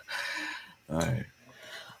 All right.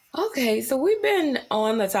 Okay, so we've been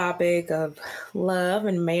on the topic of love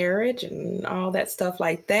and marriage and all that stuff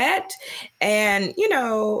like that. And,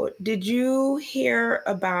 did you hear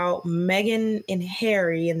about Meghan and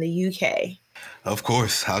Harry in the UK? Of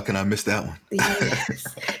course. How can I miss that one? Yes.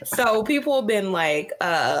 So people have been like,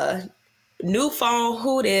 new phone,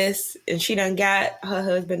 who this? And she done got her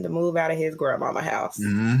husband to move out of his grandmama house.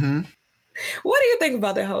 What do you think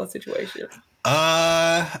about that whole situation?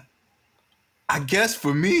 I guess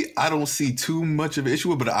for me, I don't see too much of an issue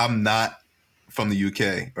with it, but I'm not from the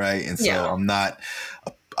UK, right? And so I'm not,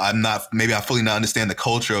 maybe I fully not understand the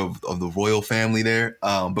culture of the royal family there.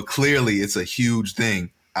 But clearly it's a huge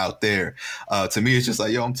thing out there. To me, it's just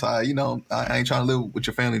like, yo, I'm tired. I ain't trying to live with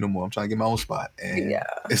your family no more. I'm trying to get my own spot. And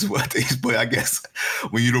it's what things, but I guess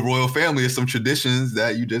when you're the royal family, there's some traditions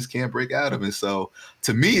that you just can't break out of. And so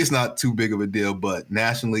to me, it's not too big of a deal, but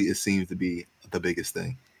nationally, it seems to be the biggest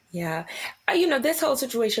thing. Yeah. This whole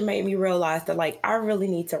situation made me realize that, like, I really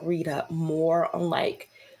need to read up more on, like,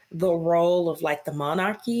 the role of, like, the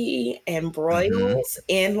monarchy and royals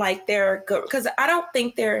and, like, because I don't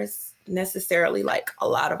think there's necessarily, like, a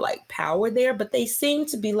lot of, like, power there, but they seem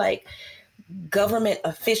to be, like, government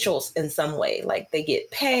officials in some way. Like, they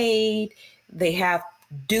get paid, they have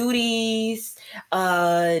duties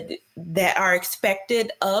that are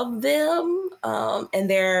expected of them. And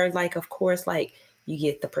they're, like, of course, like, you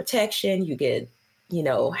get the protection, you get,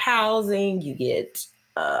 housing, you get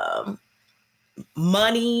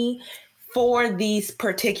money for these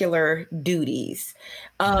particular duties.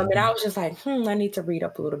 And I was just like, I need to read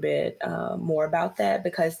up a little bit more about that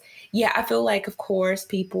because, I feel like, of course,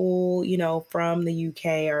 people, from the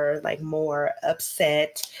UK are like more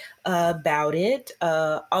upset about it.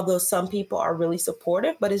 Although some people are really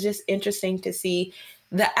supportive, but it's just interesting to see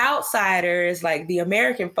the outsiders, like the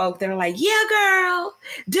American folk, that are like, yeah, girl,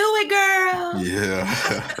 do it, girl.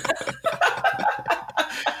 Yeah.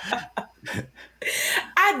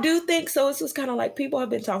 I do think so. It's just kind of like people have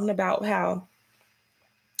been talking about how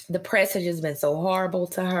the press has just been so horrible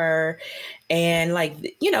to her. And like,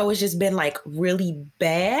 it's just been like really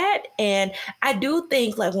bad. And I do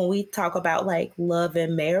think like when we talk about like love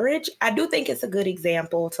and marriage, I do think it's a good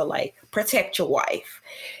example to like protect your wife.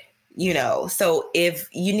 So if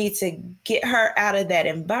you need to get her out of that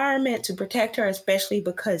environment to protect her, especially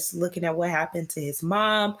because looking at what happened to his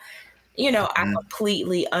mom, I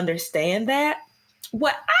completely understand that.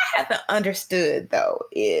 What I haven't understood, though,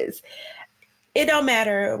 is it don't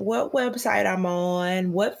matter what website I'm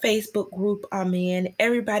on, what Facebook group I'm in.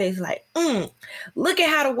 Everybody's like, look at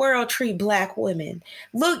how the world treat Black women.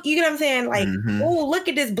 Look, you know what I'm saying? Like, oh, look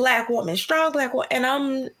at this Black woman, strong Black woman. And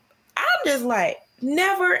I'm just like,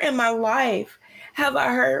 never in my life have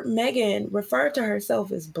I heard Megan refer to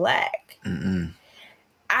herself as Black.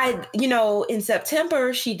 In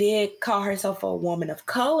September, she did call herself a woman of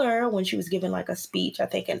color when she was giving like a speech, I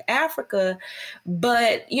think in Africa.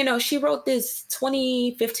 But, she wrote this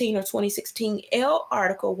 2015 or 2016 Elle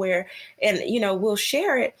article where, and, we'll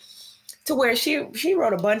share it, to where she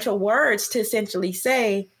wrote a bunch of words to essentially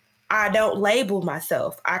say, I don't label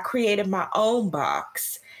myself. I created my own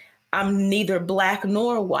box. I'm neither Black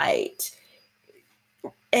nor white.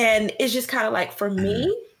 And it's just kind of like, for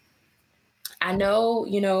me, I know,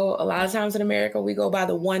 a lot of times in America, we go by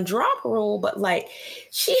the one drop rule, but like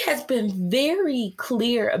she has been very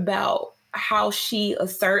clear about how she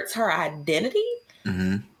asserts her identity.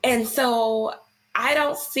 And so I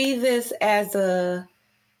don't see this as a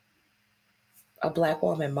Black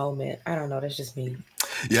woman moment. I don't know. That's just me.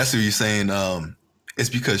 Yeah, so you're saying it's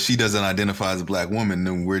because she doesn't identify as a Black woman,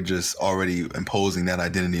 and we're just already imposing that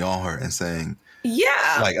identity on her and saying,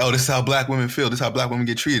 yeah, like, oh, this is how Black women feel. This is how Black women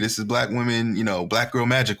get treated. This is Black women, Black girl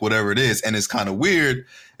magic, whatever it is. And it's kind of weird.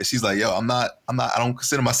 And she's like, yo, I don't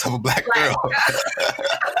consider myself a Black girl.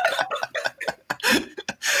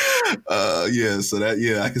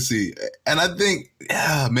 I can see. And I think,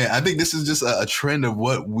 I think this is just a trend of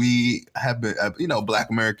what we have been, Black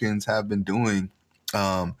Americans have been doing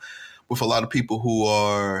with a lot of people who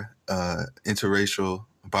are interracial,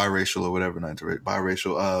 biracial or whatever, not interracial,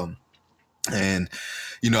 biracial. And,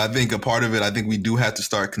 I think a part of it, I think we do have to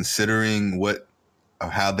start considering what or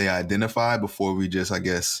how they identify before we just, I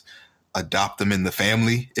guess, adopt them in the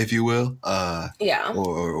family, if you will.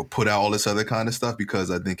 Or put out all this other kind of stuff, because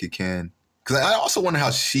I think it can. Because I also wonder how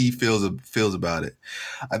she feels about it.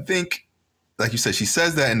 I think, like you said, she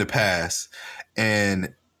says that in the past.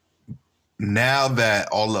 And now that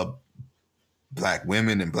all the Black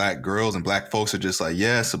women and Black girls and Black folks are just like,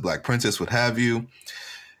 yes, a Black princess, what have you.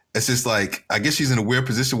 It's just like, I guess she's in a weird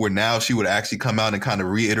position where now she would actually come out and kind of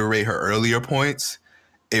reiterate her earlier points.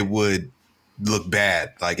 It would look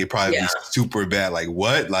bad. Like, it'd probably be super bad. Like,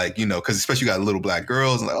 what? Like, because especially you got little Black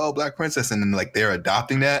girls and like, oh, Black princess. And then like they're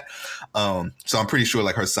adopting that. So I'm pretty sure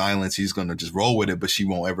like her silence, she's going to just roll with it, but she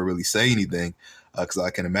won't ever really say anything. Because I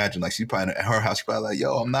can imagine like she probably at her house, she's probably like,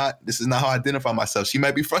 yo, this is not how I identify myself. She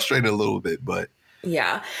might be frustrated a little bit, but.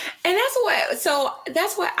 Yeah. And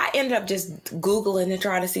that's what I ended up just Googling and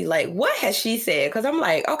trying to see, like, what has she said? Because I'm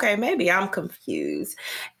like, okay, maybe I'm confused.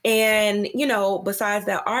 And, besides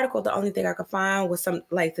that article, the only thing I could find was some,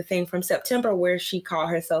 like, the thing from September where she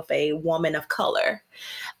called herself a woman of color.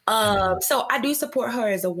 So I do support her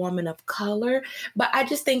as a woman of color, but I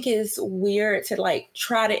just think it's weird to like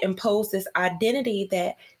try to impose this identity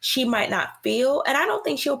that she might not feel. And I don't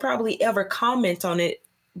think she'll probably ever comment on it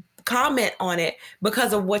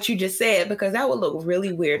because of what you just said, because that would look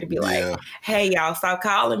really weird to be like, hey, y'all, stop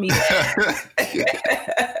calling me that.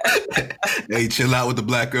 Hey, chill out with the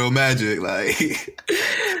Black girl magic. Like,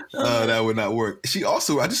 that would not work. She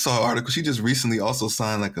also, I just saw an article. She just recently also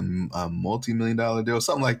signed like a multi-million-dollar deal,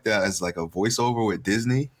 something like that, as like a voiceover with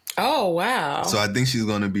Disney. Oh, wow. So I think she's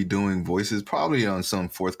going to be doing voices probably on some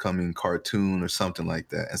forthcoming cartoon or something like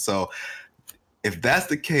that. And so if that's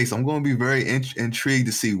the case, I'm going to be very intrigued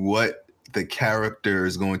to see what the character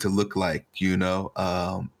is going to look like,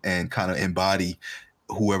 and kind of embody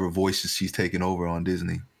whoever voices she's taking over on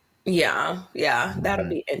Disney. Yeah, that'll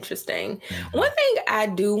be interesting. One thing I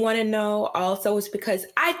do want to know also is because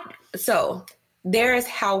there's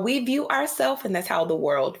how we view ourselves and that's how the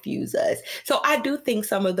world views us. So I do think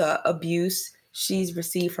some of the abuse she's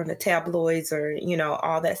received from the tabloids or,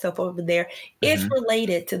 all that stuff over there is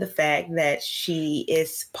related to the fact that she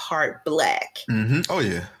is part Black. Oh,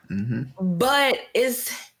 yeah. But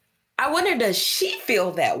I wonder, does she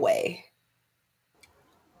feel that way?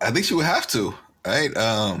 I think she would have to, right?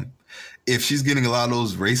 If she's getting a lot of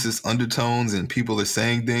those racist undertones and people are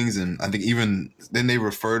saying things, and I think even then they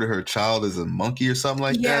refer to her child as a monkey or something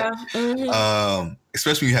like that.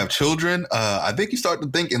 Especially when you have children, I think you start to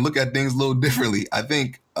think and look at things a little differently. I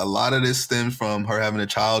think a lot of this stems from her having a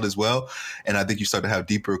child as well. And I think you start to have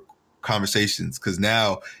deeper conversations because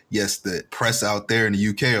now, yes, the press out there in the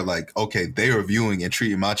UK are like, okay, they are viewing and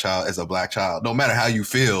treating my child as a Black child. No matter how you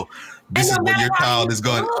feel, this is what your child is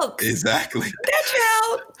going. Exactly. That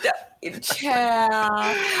child.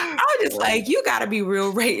 I was just like, you got to be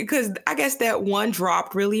real right, because I guess that one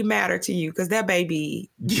drop really mattered to you because that baby.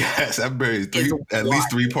 Yes, that baby at least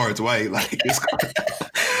 3 parts white. Like, it's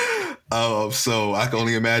So I can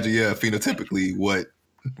only imagine, phenotypically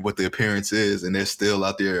what the appearance is, and they're still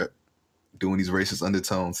out there doing these racist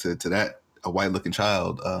undertones to that a white looking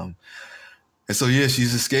child. And so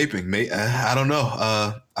she's escaping. I don't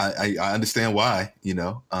know. I understand why. I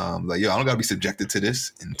don't gotta be subjected to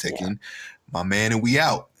this and taking my man and we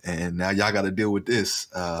out, and now y'all got to deal with this.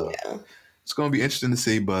 It's gonna be interesting to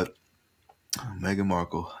see, but Meghan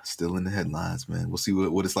Markle still in the headlines, man. We'll see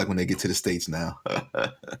what it's like when they get to the States now.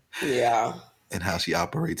 Yeah. And how she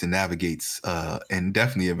operates and navigates, and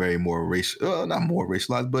definitely a very more not more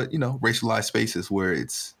racialized, but racialized spaces where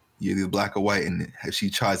it's you're either black or white, and if she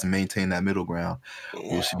tries to maintain that middle ground,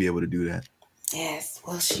 will she be able to do that? Yes,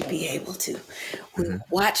 will she be able to? We'll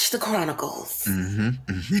watch the Chronicles.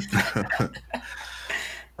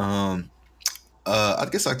 I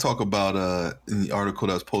guess I talk about in the article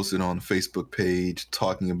that was posted on the Facebook page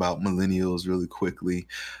talking about millennials really quickly.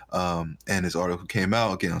 And this article came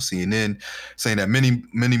out again on CNN saying that many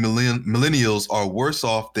millennials are worse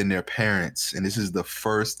off than their parents. And this is the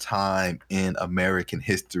first time in American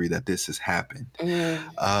history that this has happened.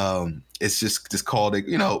 It's just called,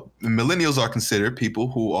 millennials are considered people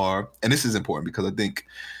who are, and this is important because I think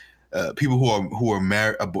people who are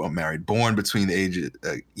married, born between the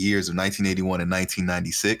years of 1981 and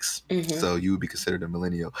 1996. So you would be considered a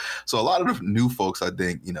millennial. So a lot of the new folks, I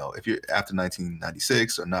think, if you're after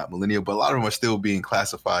 1996 are not millennial, but a lot of them are still being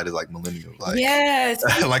classified as like millennials, like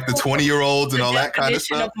like the 20-year-olds and all that kind of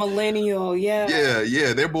stuff. Of millennial, yeah.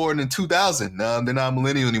 They're born in 2000. They're not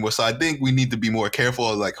millennial anymore. So I think we need to be more careful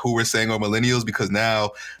of like who we're saying are millennials, because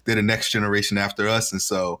now they're the next generation after us, and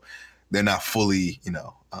so they're not fully,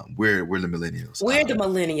 we're the millennials. We're the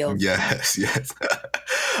millennials. Yes.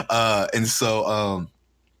 And so,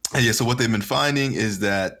 so what they've been finding is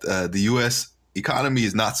that the U.S. economy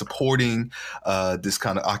is not supporting this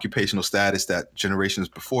kind of occupational status that generations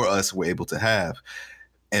before us were able to have.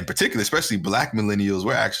 And particularly, especially black millennials,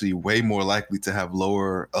 we're actually way more likely to have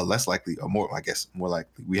more likely.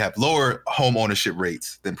 We have lower home ownership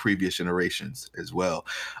rates than previous generations as well.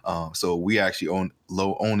 So we actually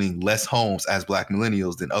owning less homes as black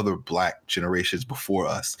millennials than other black generations before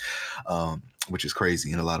us, which is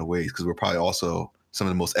crazy in a lot of ways, because we're probably also some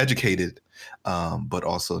of the most educated, but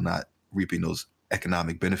also not reaping those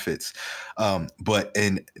economic benefits. So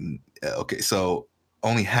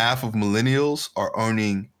only half of millennials are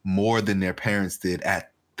earning more than their parents did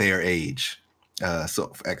at their age. So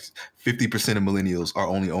 50% of millennials are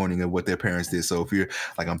only earning what their parents did. So if you're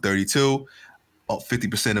like, I'm 32,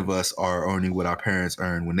 50% of us are earning what our parents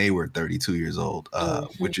earned when they were 32 years old,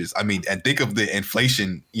 which is, and think of the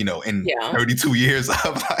inflation, in 32 years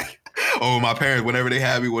of like, my parents, whenever they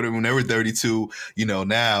had me, when they were 32,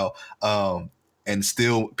 now, and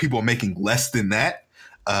still people are making less than that.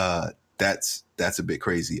 That's a bit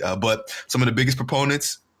crazy. But some of the biggest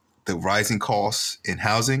proponents, the rising costs in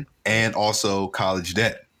housing and also college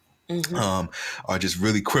debt, are just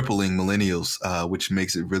really crippling millennials, which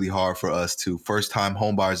makes it really hard for us to. First-time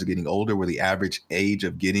home buyers are getting older, where the average age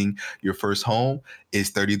of getting your first home is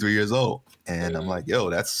 33 years old. And I'm like,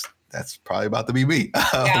 that's probably about to be me.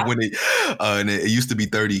 And it used to be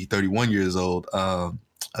 30, 31 years old.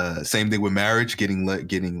 Same thing with marriage, getting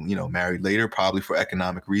married later, probably for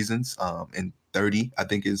economic reasons. And 30, I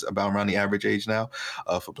think, is about around the average age now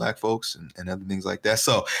for black folks and other things like that.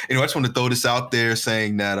 So, I just want to throw this out there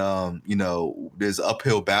saying that, there's an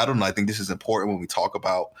uphill battle. And I think this is important when we talk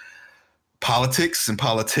about politics and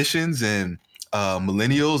politicians and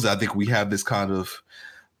millennials. I think we have this kind of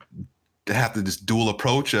this dual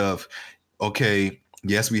approach of, okay,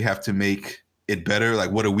 yes, we have to make it better.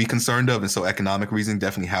 Like, what are we concerned of? And so economic reason,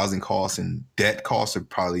 definitely housing costs and debt costs are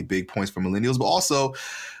probably big points for millennials, but also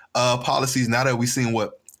policies. Now that we've seen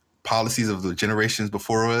what policies of the generations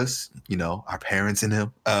before us, our parents and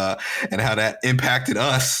them, and how that impacted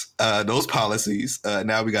us, those policies.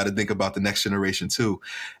 Now we got to think about the next generation too.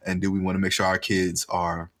 And do we want to make sure our kids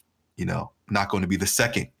are, not going to be the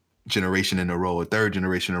second generation in a row, or third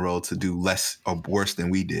generation in a row, to do less or worse than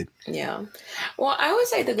we did? Yeah. Well, I would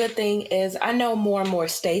say the good thing is I know more and more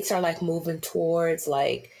states are like moving towards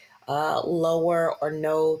like lower or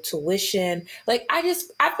no tuition. Like, I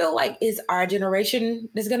feel like it's our generation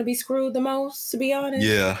that's going to be screwed the most, to be honest.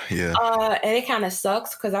 Yeah. And it kind of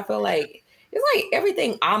sucks because I feel like it's like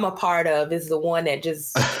everything I'm a part of is the one that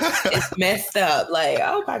just is messed up. Like,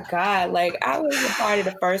 oh my God. Like, I was a part of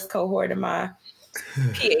the first cohort of my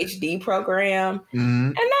PhD program,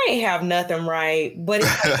 and I ain't have nothing right. But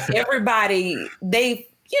it's like everybody, they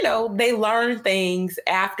learn things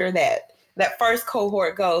after that first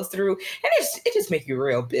cohort goes through, and it just make you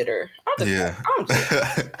real bitter. I'm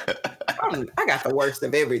I got the worst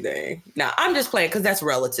of everything. Now I'm just playing because that's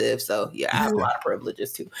relative. So yeah, I have a lot of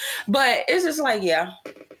privileges too. But it's just like,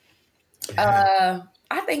 I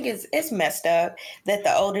think it's messed up that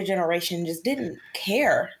the older generation just didn't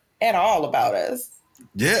care at all about us.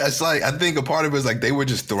 Yeah, it's like I think a part of it is like they were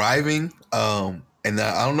just thriving. And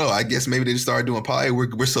I don't know. I guess maybe they just started doing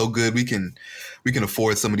we're so good we can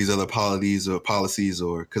afford some of these other policies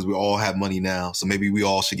or because we all have money now, so maybe we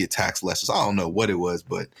all should get taxed less. So I don't know what it was,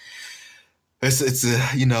 but it's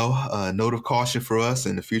a note of caution for us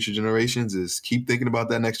and the future generations is keep thinking about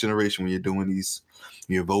that next generation when you're doing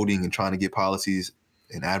you're voting and trying to get policies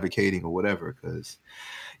and advocating or whatever. Because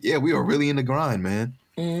we are really in the grind, man.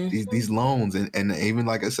 Mm-hmm. These loans and even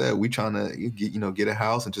like I said, we trying to get a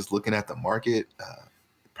house and just looking at the market,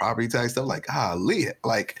 property tax stuff. Like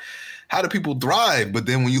like how do people thrive? But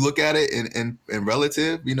then when you look at it in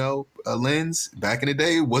relative, a lens back in the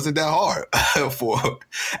day, it wasn't that hard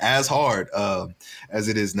as hard as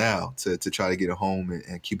it is now to try to get a home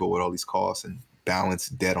and keep up with all these costs and balance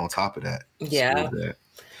debt on top of that.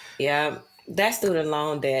 Yeah, that student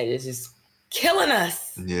loan debt is just killing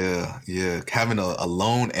us. Yeah. Having a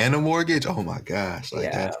loan and a mortgage. Oh my gosh.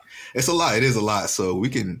 It's a lot. It is a lot. So we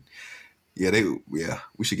can, we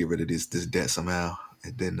should get rid of this debt somehow.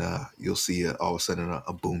 And then you'll see all of a sudden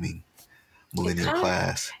a booming millennial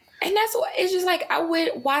class. And that's what it's just like.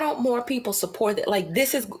 Why don't more people support it? Like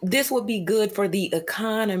this would be good for the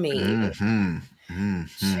economy.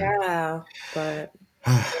 Yeah, but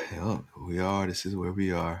we are. This is where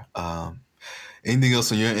we are. Anything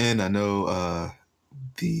else on your end? I know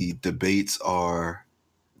the debates by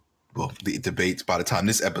the time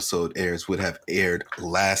this episode airs would have aired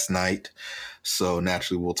last night. So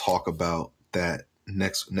naturally we'll talk about that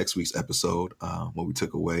next week's episode, what we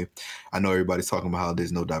took away. I know everybody's talking about how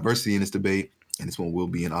there's no diversity in this debate, and this one will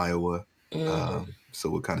be in Iowa. So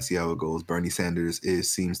we'll kind of see how it goes. Bernie Sanders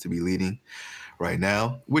seems to be leading right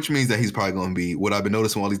now, which means that he's probably going to be, what I've been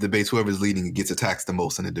noticing in all these debates, whoever's leading gets attacked the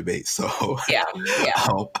most in the debate. So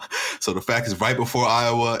so the fact is right before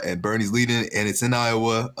Iowa and Bernie's leading and it's in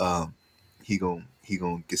Iowa, he gonna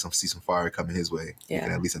see some fire coming his way. Yeah. You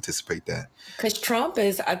can at least anticipate that. Because Trump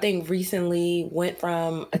I think recently went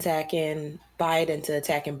from attacking Biden to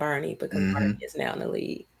attacking Bernie because Bernie is now in the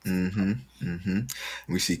lead.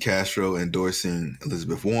 We see Castro endorsing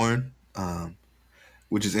Elizabeth Warren,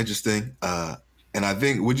 which is interesting. And I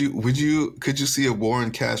think could you see a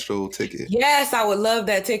Warren Castro ticket? Yes, I would love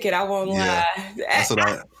that ticket. I won't lie. That's what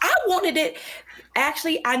I wanted it.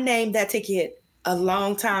 Actually, I named that ticket a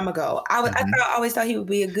long time ago. I always thought he would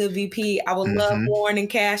be a good VP. I would love Warren and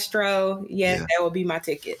Castro. Yes, that would be my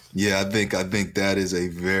ticket. Yeah, I think that is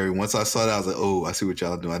once I saw that, I was like, oh, I see what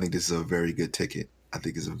y'all doing. I think this is a very good ticket. I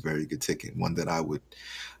think it's a very good ticket. One that I would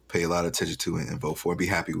pay a lot of attention to and vote for and be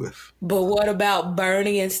happy with. But what about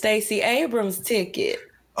Bernie and Stacey Abrams' ticket?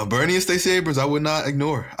 Bernie and Stacey Abrams, I would not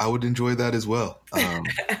ignore. I would enjoy that as well.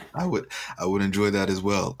 I would enjoy that as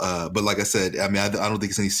well. But like I said, I mean, I don't think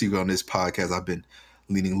it's any secret on this podcast. I've been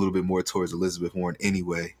leaning a little bit more towards Elizabeth Warren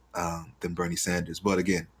anyway than Bernie Sanders. But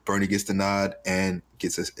again, Bernie gets the nod and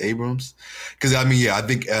gets us Abrams. Because I mean, I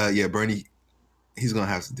think Bernie, he's gonna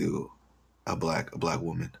have to do a black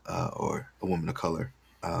woman or a woman of color.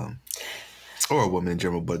 Or a woman in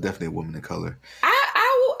general, but definitely a woman of color.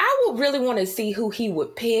 I would really want to see who he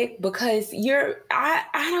would pick because he's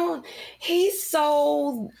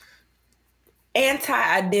so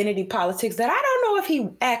anti-identity politics that I don't know if he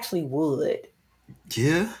actually would.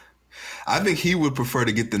 Yeah. I think he would prefer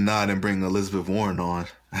to get the nod and bring Elizabeth Warren on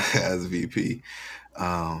as VP.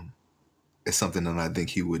 It's something that I think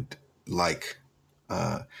he would like.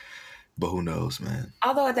 But who knows, man?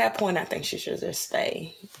 Although at that point, I think she should just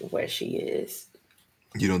stay where she is.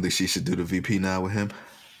 You don't think she should do the VP now with him?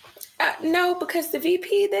 No, because the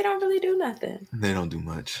VP, they don't really do nothing. They don't do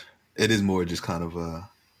much. It is more just kind of a...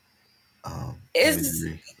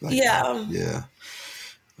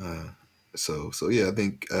 So yeah, I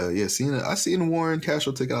think seeing Warren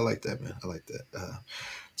Castro ticket, I like that, man. I like that.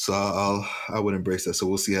 So I would embrace that. So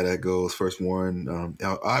we'll see how that goes. First Warren.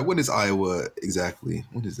 When is Iowa exactly?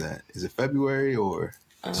 When is that? Is it February or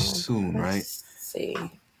soon? Right? Let's see.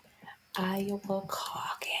 Iowa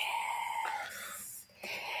caucus.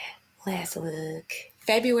 Let's look.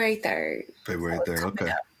 February 3rd. February 3rd.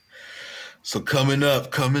 Okay. So coming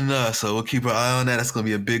up. So we'll keep an eye on that. That's going to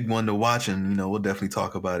be a big one to watch, and we'll definitely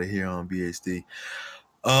talk about it here on BHD.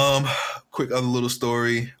 Quick other little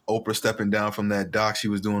story. Oprah stepping down from that doc she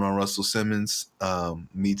was doing on Russell Simmons,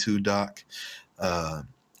 Me Too doc.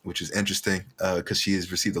 which is interesting because she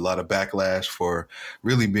has received a lot of backlash for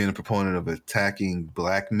really being a proponent of attacking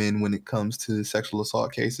Black men when it comes to sexual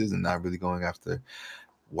assault cases and not really going after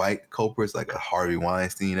white culprits like a Harvey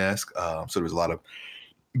Weinstein-esque. So there was a lot of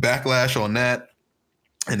backlash on that.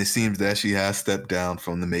 And it seems that she has stepped down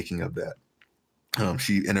from the making of that.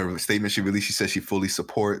 She, in a statement she released, she says she fully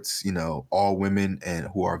supports, all women and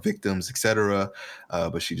who are victims, etc.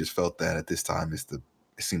 But she just felt that at this time it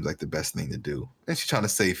seems like the best thing to do. And she's trying to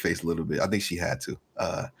save face a little bit. I think she had to,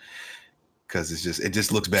 because it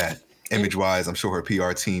just looks bad. Image wise, I'm sure her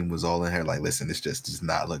PR team was all in here like, listen, this just does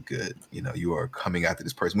not look good. You are coming after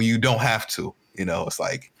this person when you don't have to. It's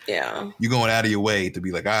like, yeah, you're going out of your way to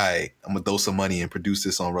be like, all right, I'm gonna throw some money and produce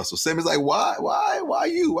this on Russell Simmons. Like, why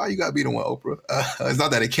you gotta be the one, Oprah? It's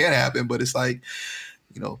not that it can't happen, but it's like,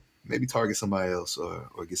 maybe target somebody else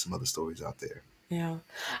or get some other stories out there. Yeah.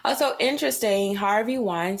 Also interesting, Harvey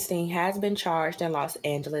Weinstein has been charged in Los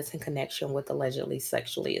Angeles in connection with allegedly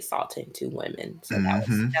sexually assaulting 2 women. So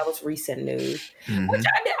that was recent news, which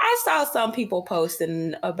I saw some people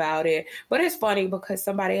posting about it. But it's funny because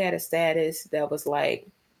somebody had a status that was like,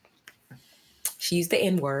 she used the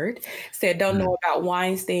N-word, said don't know about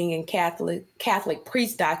Weinstein and Catholic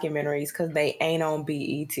priest documentaries because they ain't on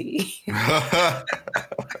BET.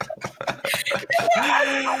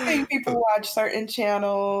 I think people watch certain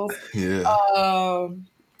channels,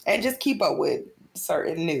 and just keep up with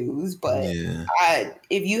certain news. But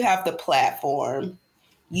if you have the platform,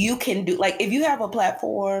 you can do, like, if you have a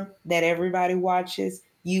platform that everybody watches,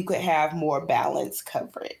 you could have more balanced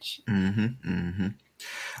coverage.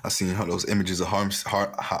 I've seen those images of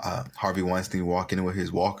Harvey Weinstein walking in with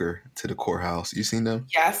his walker to the courthouse. You seen them?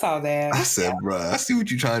 Yeah, I saw that. I said, bruh, I see what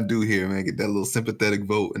you're trying to do here, man. Get that little sympathetic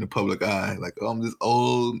vote in the public eye. Like, oh, I'm this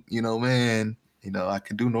old, man. I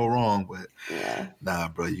can do no wrong, but nah,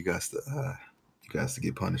 bro, you guys to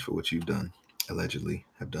get punished for what you've done, allegedly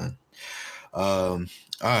have done. All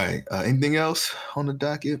right. Anything else on the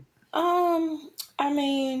docket? I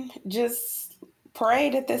mean, just pray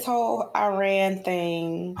that this whole Iran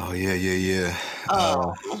thing. Oh yeah. Yeah,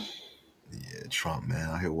 Trump, man,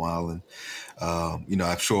 out here wilding.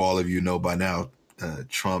 I'm sure all of you know by now,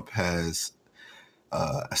 Trump has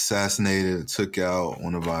assassinated, took out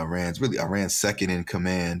one of Iran's second in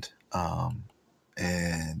command,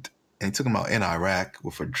 and he took him out in Iraq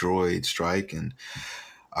with a droid strike. And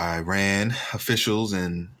Iran officials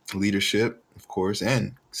and leadership, of course,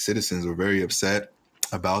 and citizens were very upset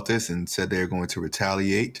about this and said they're going to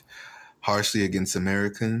retaliate harshly against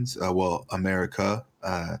America.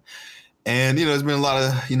 And, there's been a lot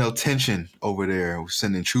of, tension over there. We're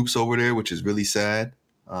sending troops over there, which is really sad.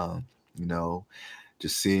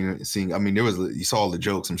 Just seeing, I mean, you saw all the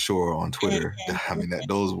jokes, I'm sure, on Twitter. I mean,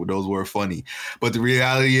 those were funny. But the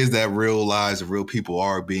reality is that real lives of real people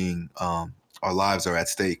are being, our lives are at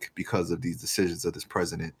stake because of these decisions of this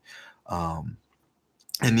president.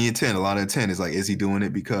 And a lot of intent is like, is he doing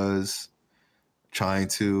it because trying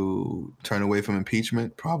to turn away from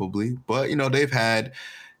impeachment? Probably. But,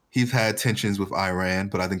 he's had tensions with Iran,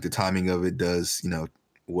 but I think the timing of it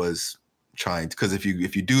was trying to, because if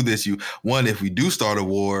you do this, if we do start a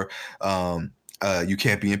war, you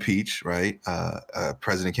can't be impeached, right? A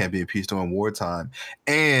president can't be impeached during wartime.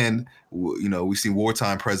 And, we see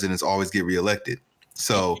wartime presidents always get reelected.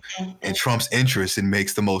 So in Trump's interest, it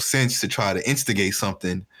makes the most sense to try to instigate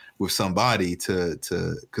something with somebody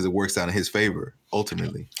because it works out in his favor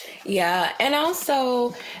ultimately. Yeah. And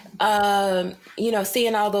also,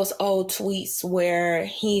 seeing all those old tweets where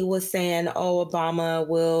he was saying, oh, Obama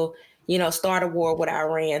will, start a war with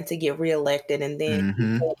Iran to get reelected, and then he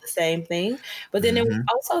did the same thing. But then there was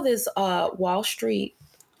also this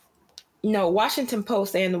Washington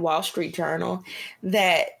Post and the Wall Street Journal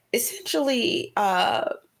that essentially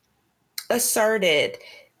asserted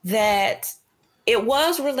that it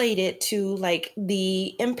was related to like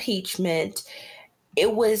the impeachment.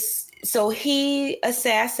 It was, so he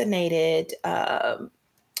assassinated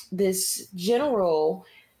this general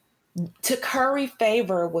to curry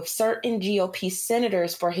favor with certain GOP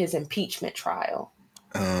senators for his impeachment trial.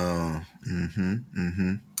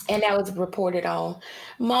 And that was reported on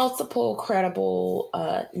multiple credible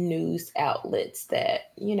news outlets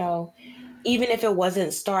that, even if it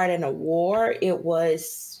wasn't starting a war,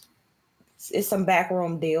 it's some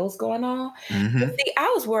backroom deals going on. But see,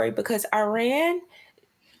 I was worried because Iran,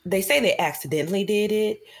 they say they accidentally did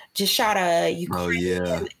it, just shot a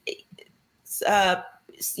Ukrainian,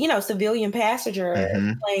 civilian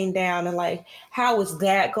passenger plane down, and like, how is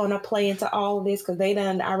that going to play into all of this? Because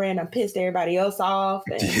Iran done pissed everybody else off.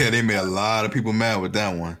 They made a lot of people mad with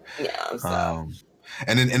that one. Yeah. So.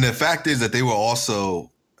 And the fact is that they were also,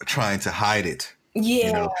 trying to hide it. Yeah.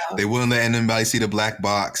 You know, they wouldn't let anybody see the black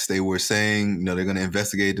box. They were saying, you know, they're going to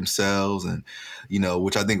investigate themselves, and, you know,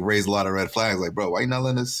 which I think raised a lot of red flags. Like, bro, why you not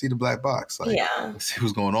letting us see the black box? Like, let's see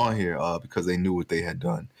what's going on here, because they knew what they had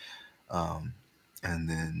done. And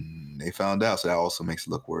then they found out, so that also makes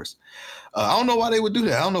it look worse. I don't know why they would do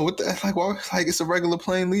that. I don't know what the like. Why, like, it's a regular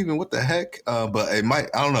plane leaving. What the heck? But it might.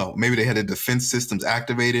 I don't know. Maybe they had the defense systems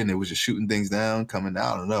activated and it was just shooting things down, coming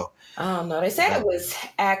down. I don't know. I don't know. They said it was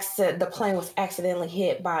the plane was accidentally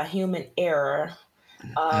hit by a human error.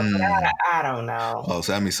 But I don't know. Oh,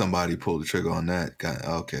 so that means somebody pulled the trigger on that.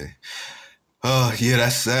 Okay. Oh, yeah,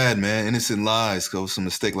 that's sad, man. Innocent lives. Cause some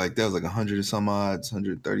mistake like that was like 100 and some odds,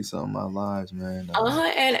 130 something odd lives, man.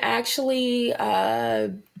 And actually,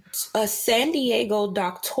 a San Diego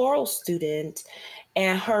doctoral student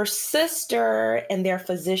and her sister and their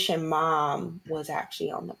physician mom was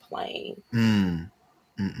actually on the plane.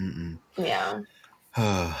 Yeah.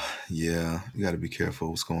 Yeah, you got to be careful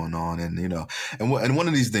what's going on, and you know, and one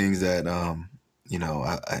of these things that you know,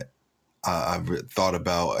 I've thought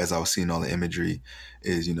about as I was seeing all the imagery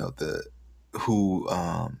is, you know,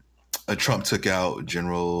 Trump took out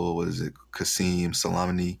General, what is it, Qasem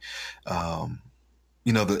Soleimani.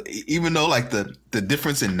 You know, even though like the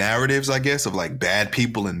difference in narratives, I guess, of like bad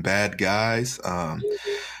people and bad guys.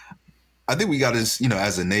 I think we got to, you know,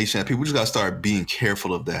 as a nation, people just got to start being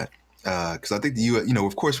careful of that. Because I think the U.S., you know,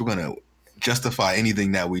 of course, we're going to justify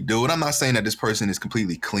anything that we do. And I'm not saying that this person is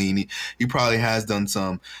completely clean. He probably has done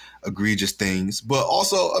some egregious things. But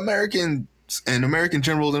also American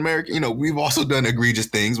generals and American, you know, we've also done egregious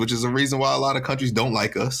things, which is a reason why a lot of countries don't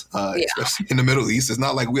like us, especially in the Middle East. It's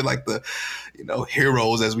not like we're like the, you know,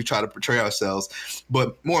 heroes as we try to portray ourselves.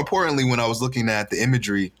 But more importantly, when I was looking at the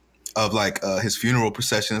imagery of like his funeral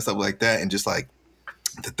procession and stuff like that, and just like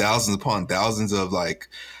the thousands upon thousands of like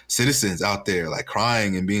citizens out there like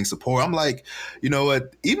crying and being supportive, I'm like, you know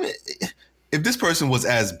what, even if this person was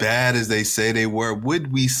as bad as they say they were,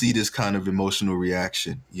 would we see this kind of emotional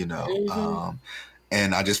reaction, you know?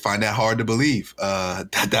 And I just find that hard to believe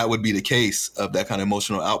that would be the case, of that kind of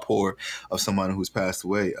emotional outpour of someone who's passed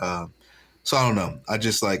away. So I don't know. I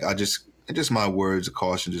just my words of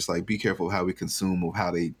caution, just like be careful of how we consume, of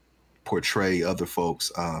how they portray other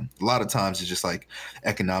folks. A lot of times it's just like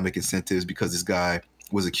economic incentives, because this guy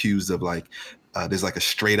was accused of like, there's like a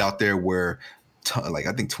strait out there where like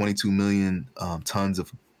I think 22 million tons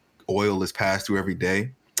of oil is passed through every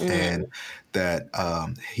day. And that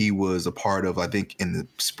he was a part of, I think in the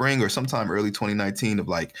spring or sometime early 2019, of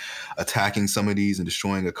like attacking some of these and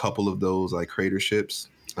destroying a couple of those like crater ships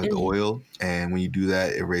of the oil. And when you do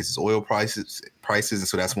that, it raises oil prices. And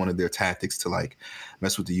so that's one of their tactics to like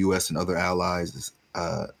mess with the U.S. and other allies, is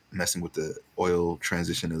messing with the oil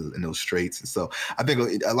transition in those straits. And so I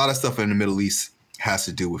think a lot of stuff in the Middle East has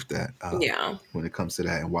to do with that. When it comes to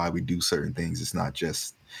that and why we do certain things, it's not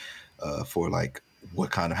just for like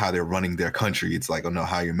how they're running their country. It's like, oh no,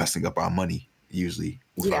 how you're messing up our money, usually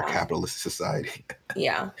with our capitalist society.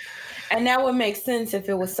 And that would make sense if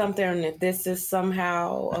it was something, if this is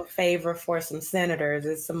somehow a favor for some senators,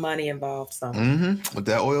 there's some money involved. With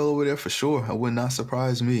that oil over there, for sure. It would not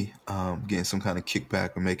surprise me getting some kind of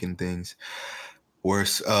kickback or making things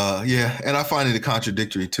worse. And I find it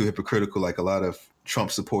contradictory too, hypocritical. Like a lot of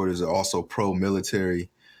Trump supporters are also pro-military.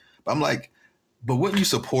 But I'm like, but wouldn't you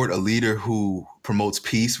support a leader who promotes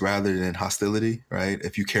peace rather than hostility, right?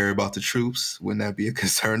 If you care about the troops, wouldn't that be a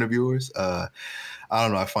concern of yours? I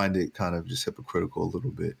don't know. I find it kind of just hypocritical a little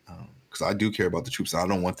bit, because I do care about the troops. I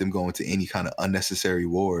don't want them going to any kind of unnecessary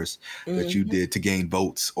wars that you did to gain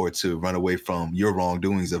votes or to run away from your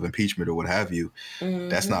wrongdoings of impeachment or what have you.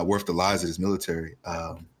 That's not worth the lives of this military.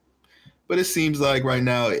 But it seems like right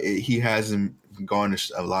now he hasn't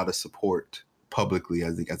garnished a lot of support publicly,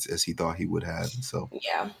 I think, as he thought he would have. So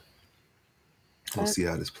we'll see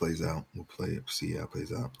how this plays out. See how it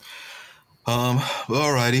plays out.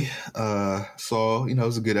 Alrighty. So, you know, it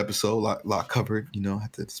was a good episode, lot covered, you know,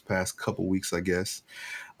 after this past couple weeks, I guess.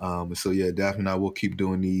 So yeah, Daphne and I will keep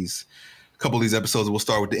doing a couple of these episodes. We'll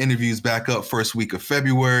start with the interviews back up first week of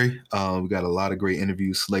February. We got a lot of great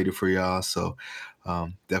interviews slated for y'all. So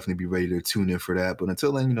definitely be ready to tune in for that. But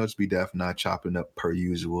until then, you know, just be Daphne and I chopping up per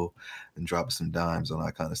usual and dropping some dimes on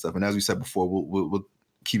that kind of stuff. And as we said before, we'll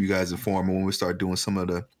keep you guys informed when we start doing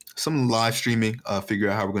some live streaming, figure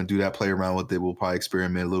out how we're going to do that, play around with it. We'll probably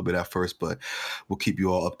experiment a little bit at first, but we'll keep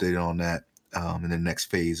you all updated on that in the next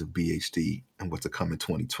phase of BHD and what's to come in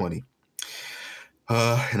 2020.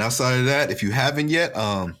 And outside of that, if you haven't yet,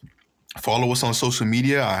 Follow us on social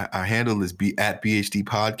media. Our handle is at BHD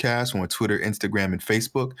Podcast on Twitter, Instagram, and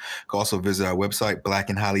Facebook. You can also visit our website,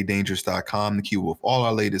 blackandhighlydangerous.com, to keep with all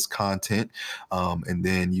our latest content. And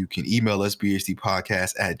then you can email us,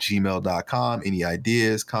 bhdpodcast@gmail.com. Any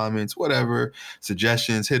ideas, comments, whatever,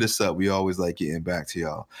 suggestions, hit us up. We always like getting back to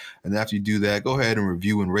y'all. And after you do that, go ahead and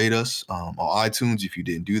review and rate us on iTunes. If you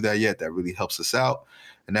didn't do that yet, that really helps us out.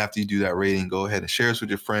 And after you do that rating, go ahead and share us with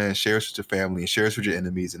your friends, share us with your family, and share us with your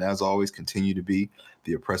enemies. And as always, continue to be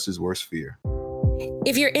the oppressor's worst fear.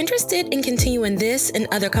 If you're interested in continuing this and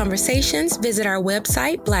other conversations, visit our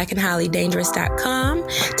website, blackandhighlydangerous.com,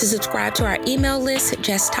 to subscribe to our email list,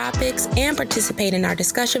 suggest topics, and participate in our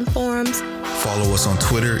discussion forums. Follow us on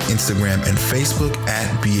Twitter, Instagram, and Facebook at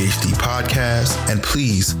BHD Podcast. And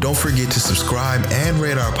please don't forget to subscribe and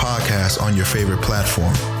rate our podcast on your favorite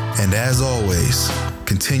platform. And as always,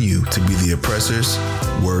 continue to be the oppressor's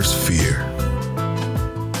worst fear.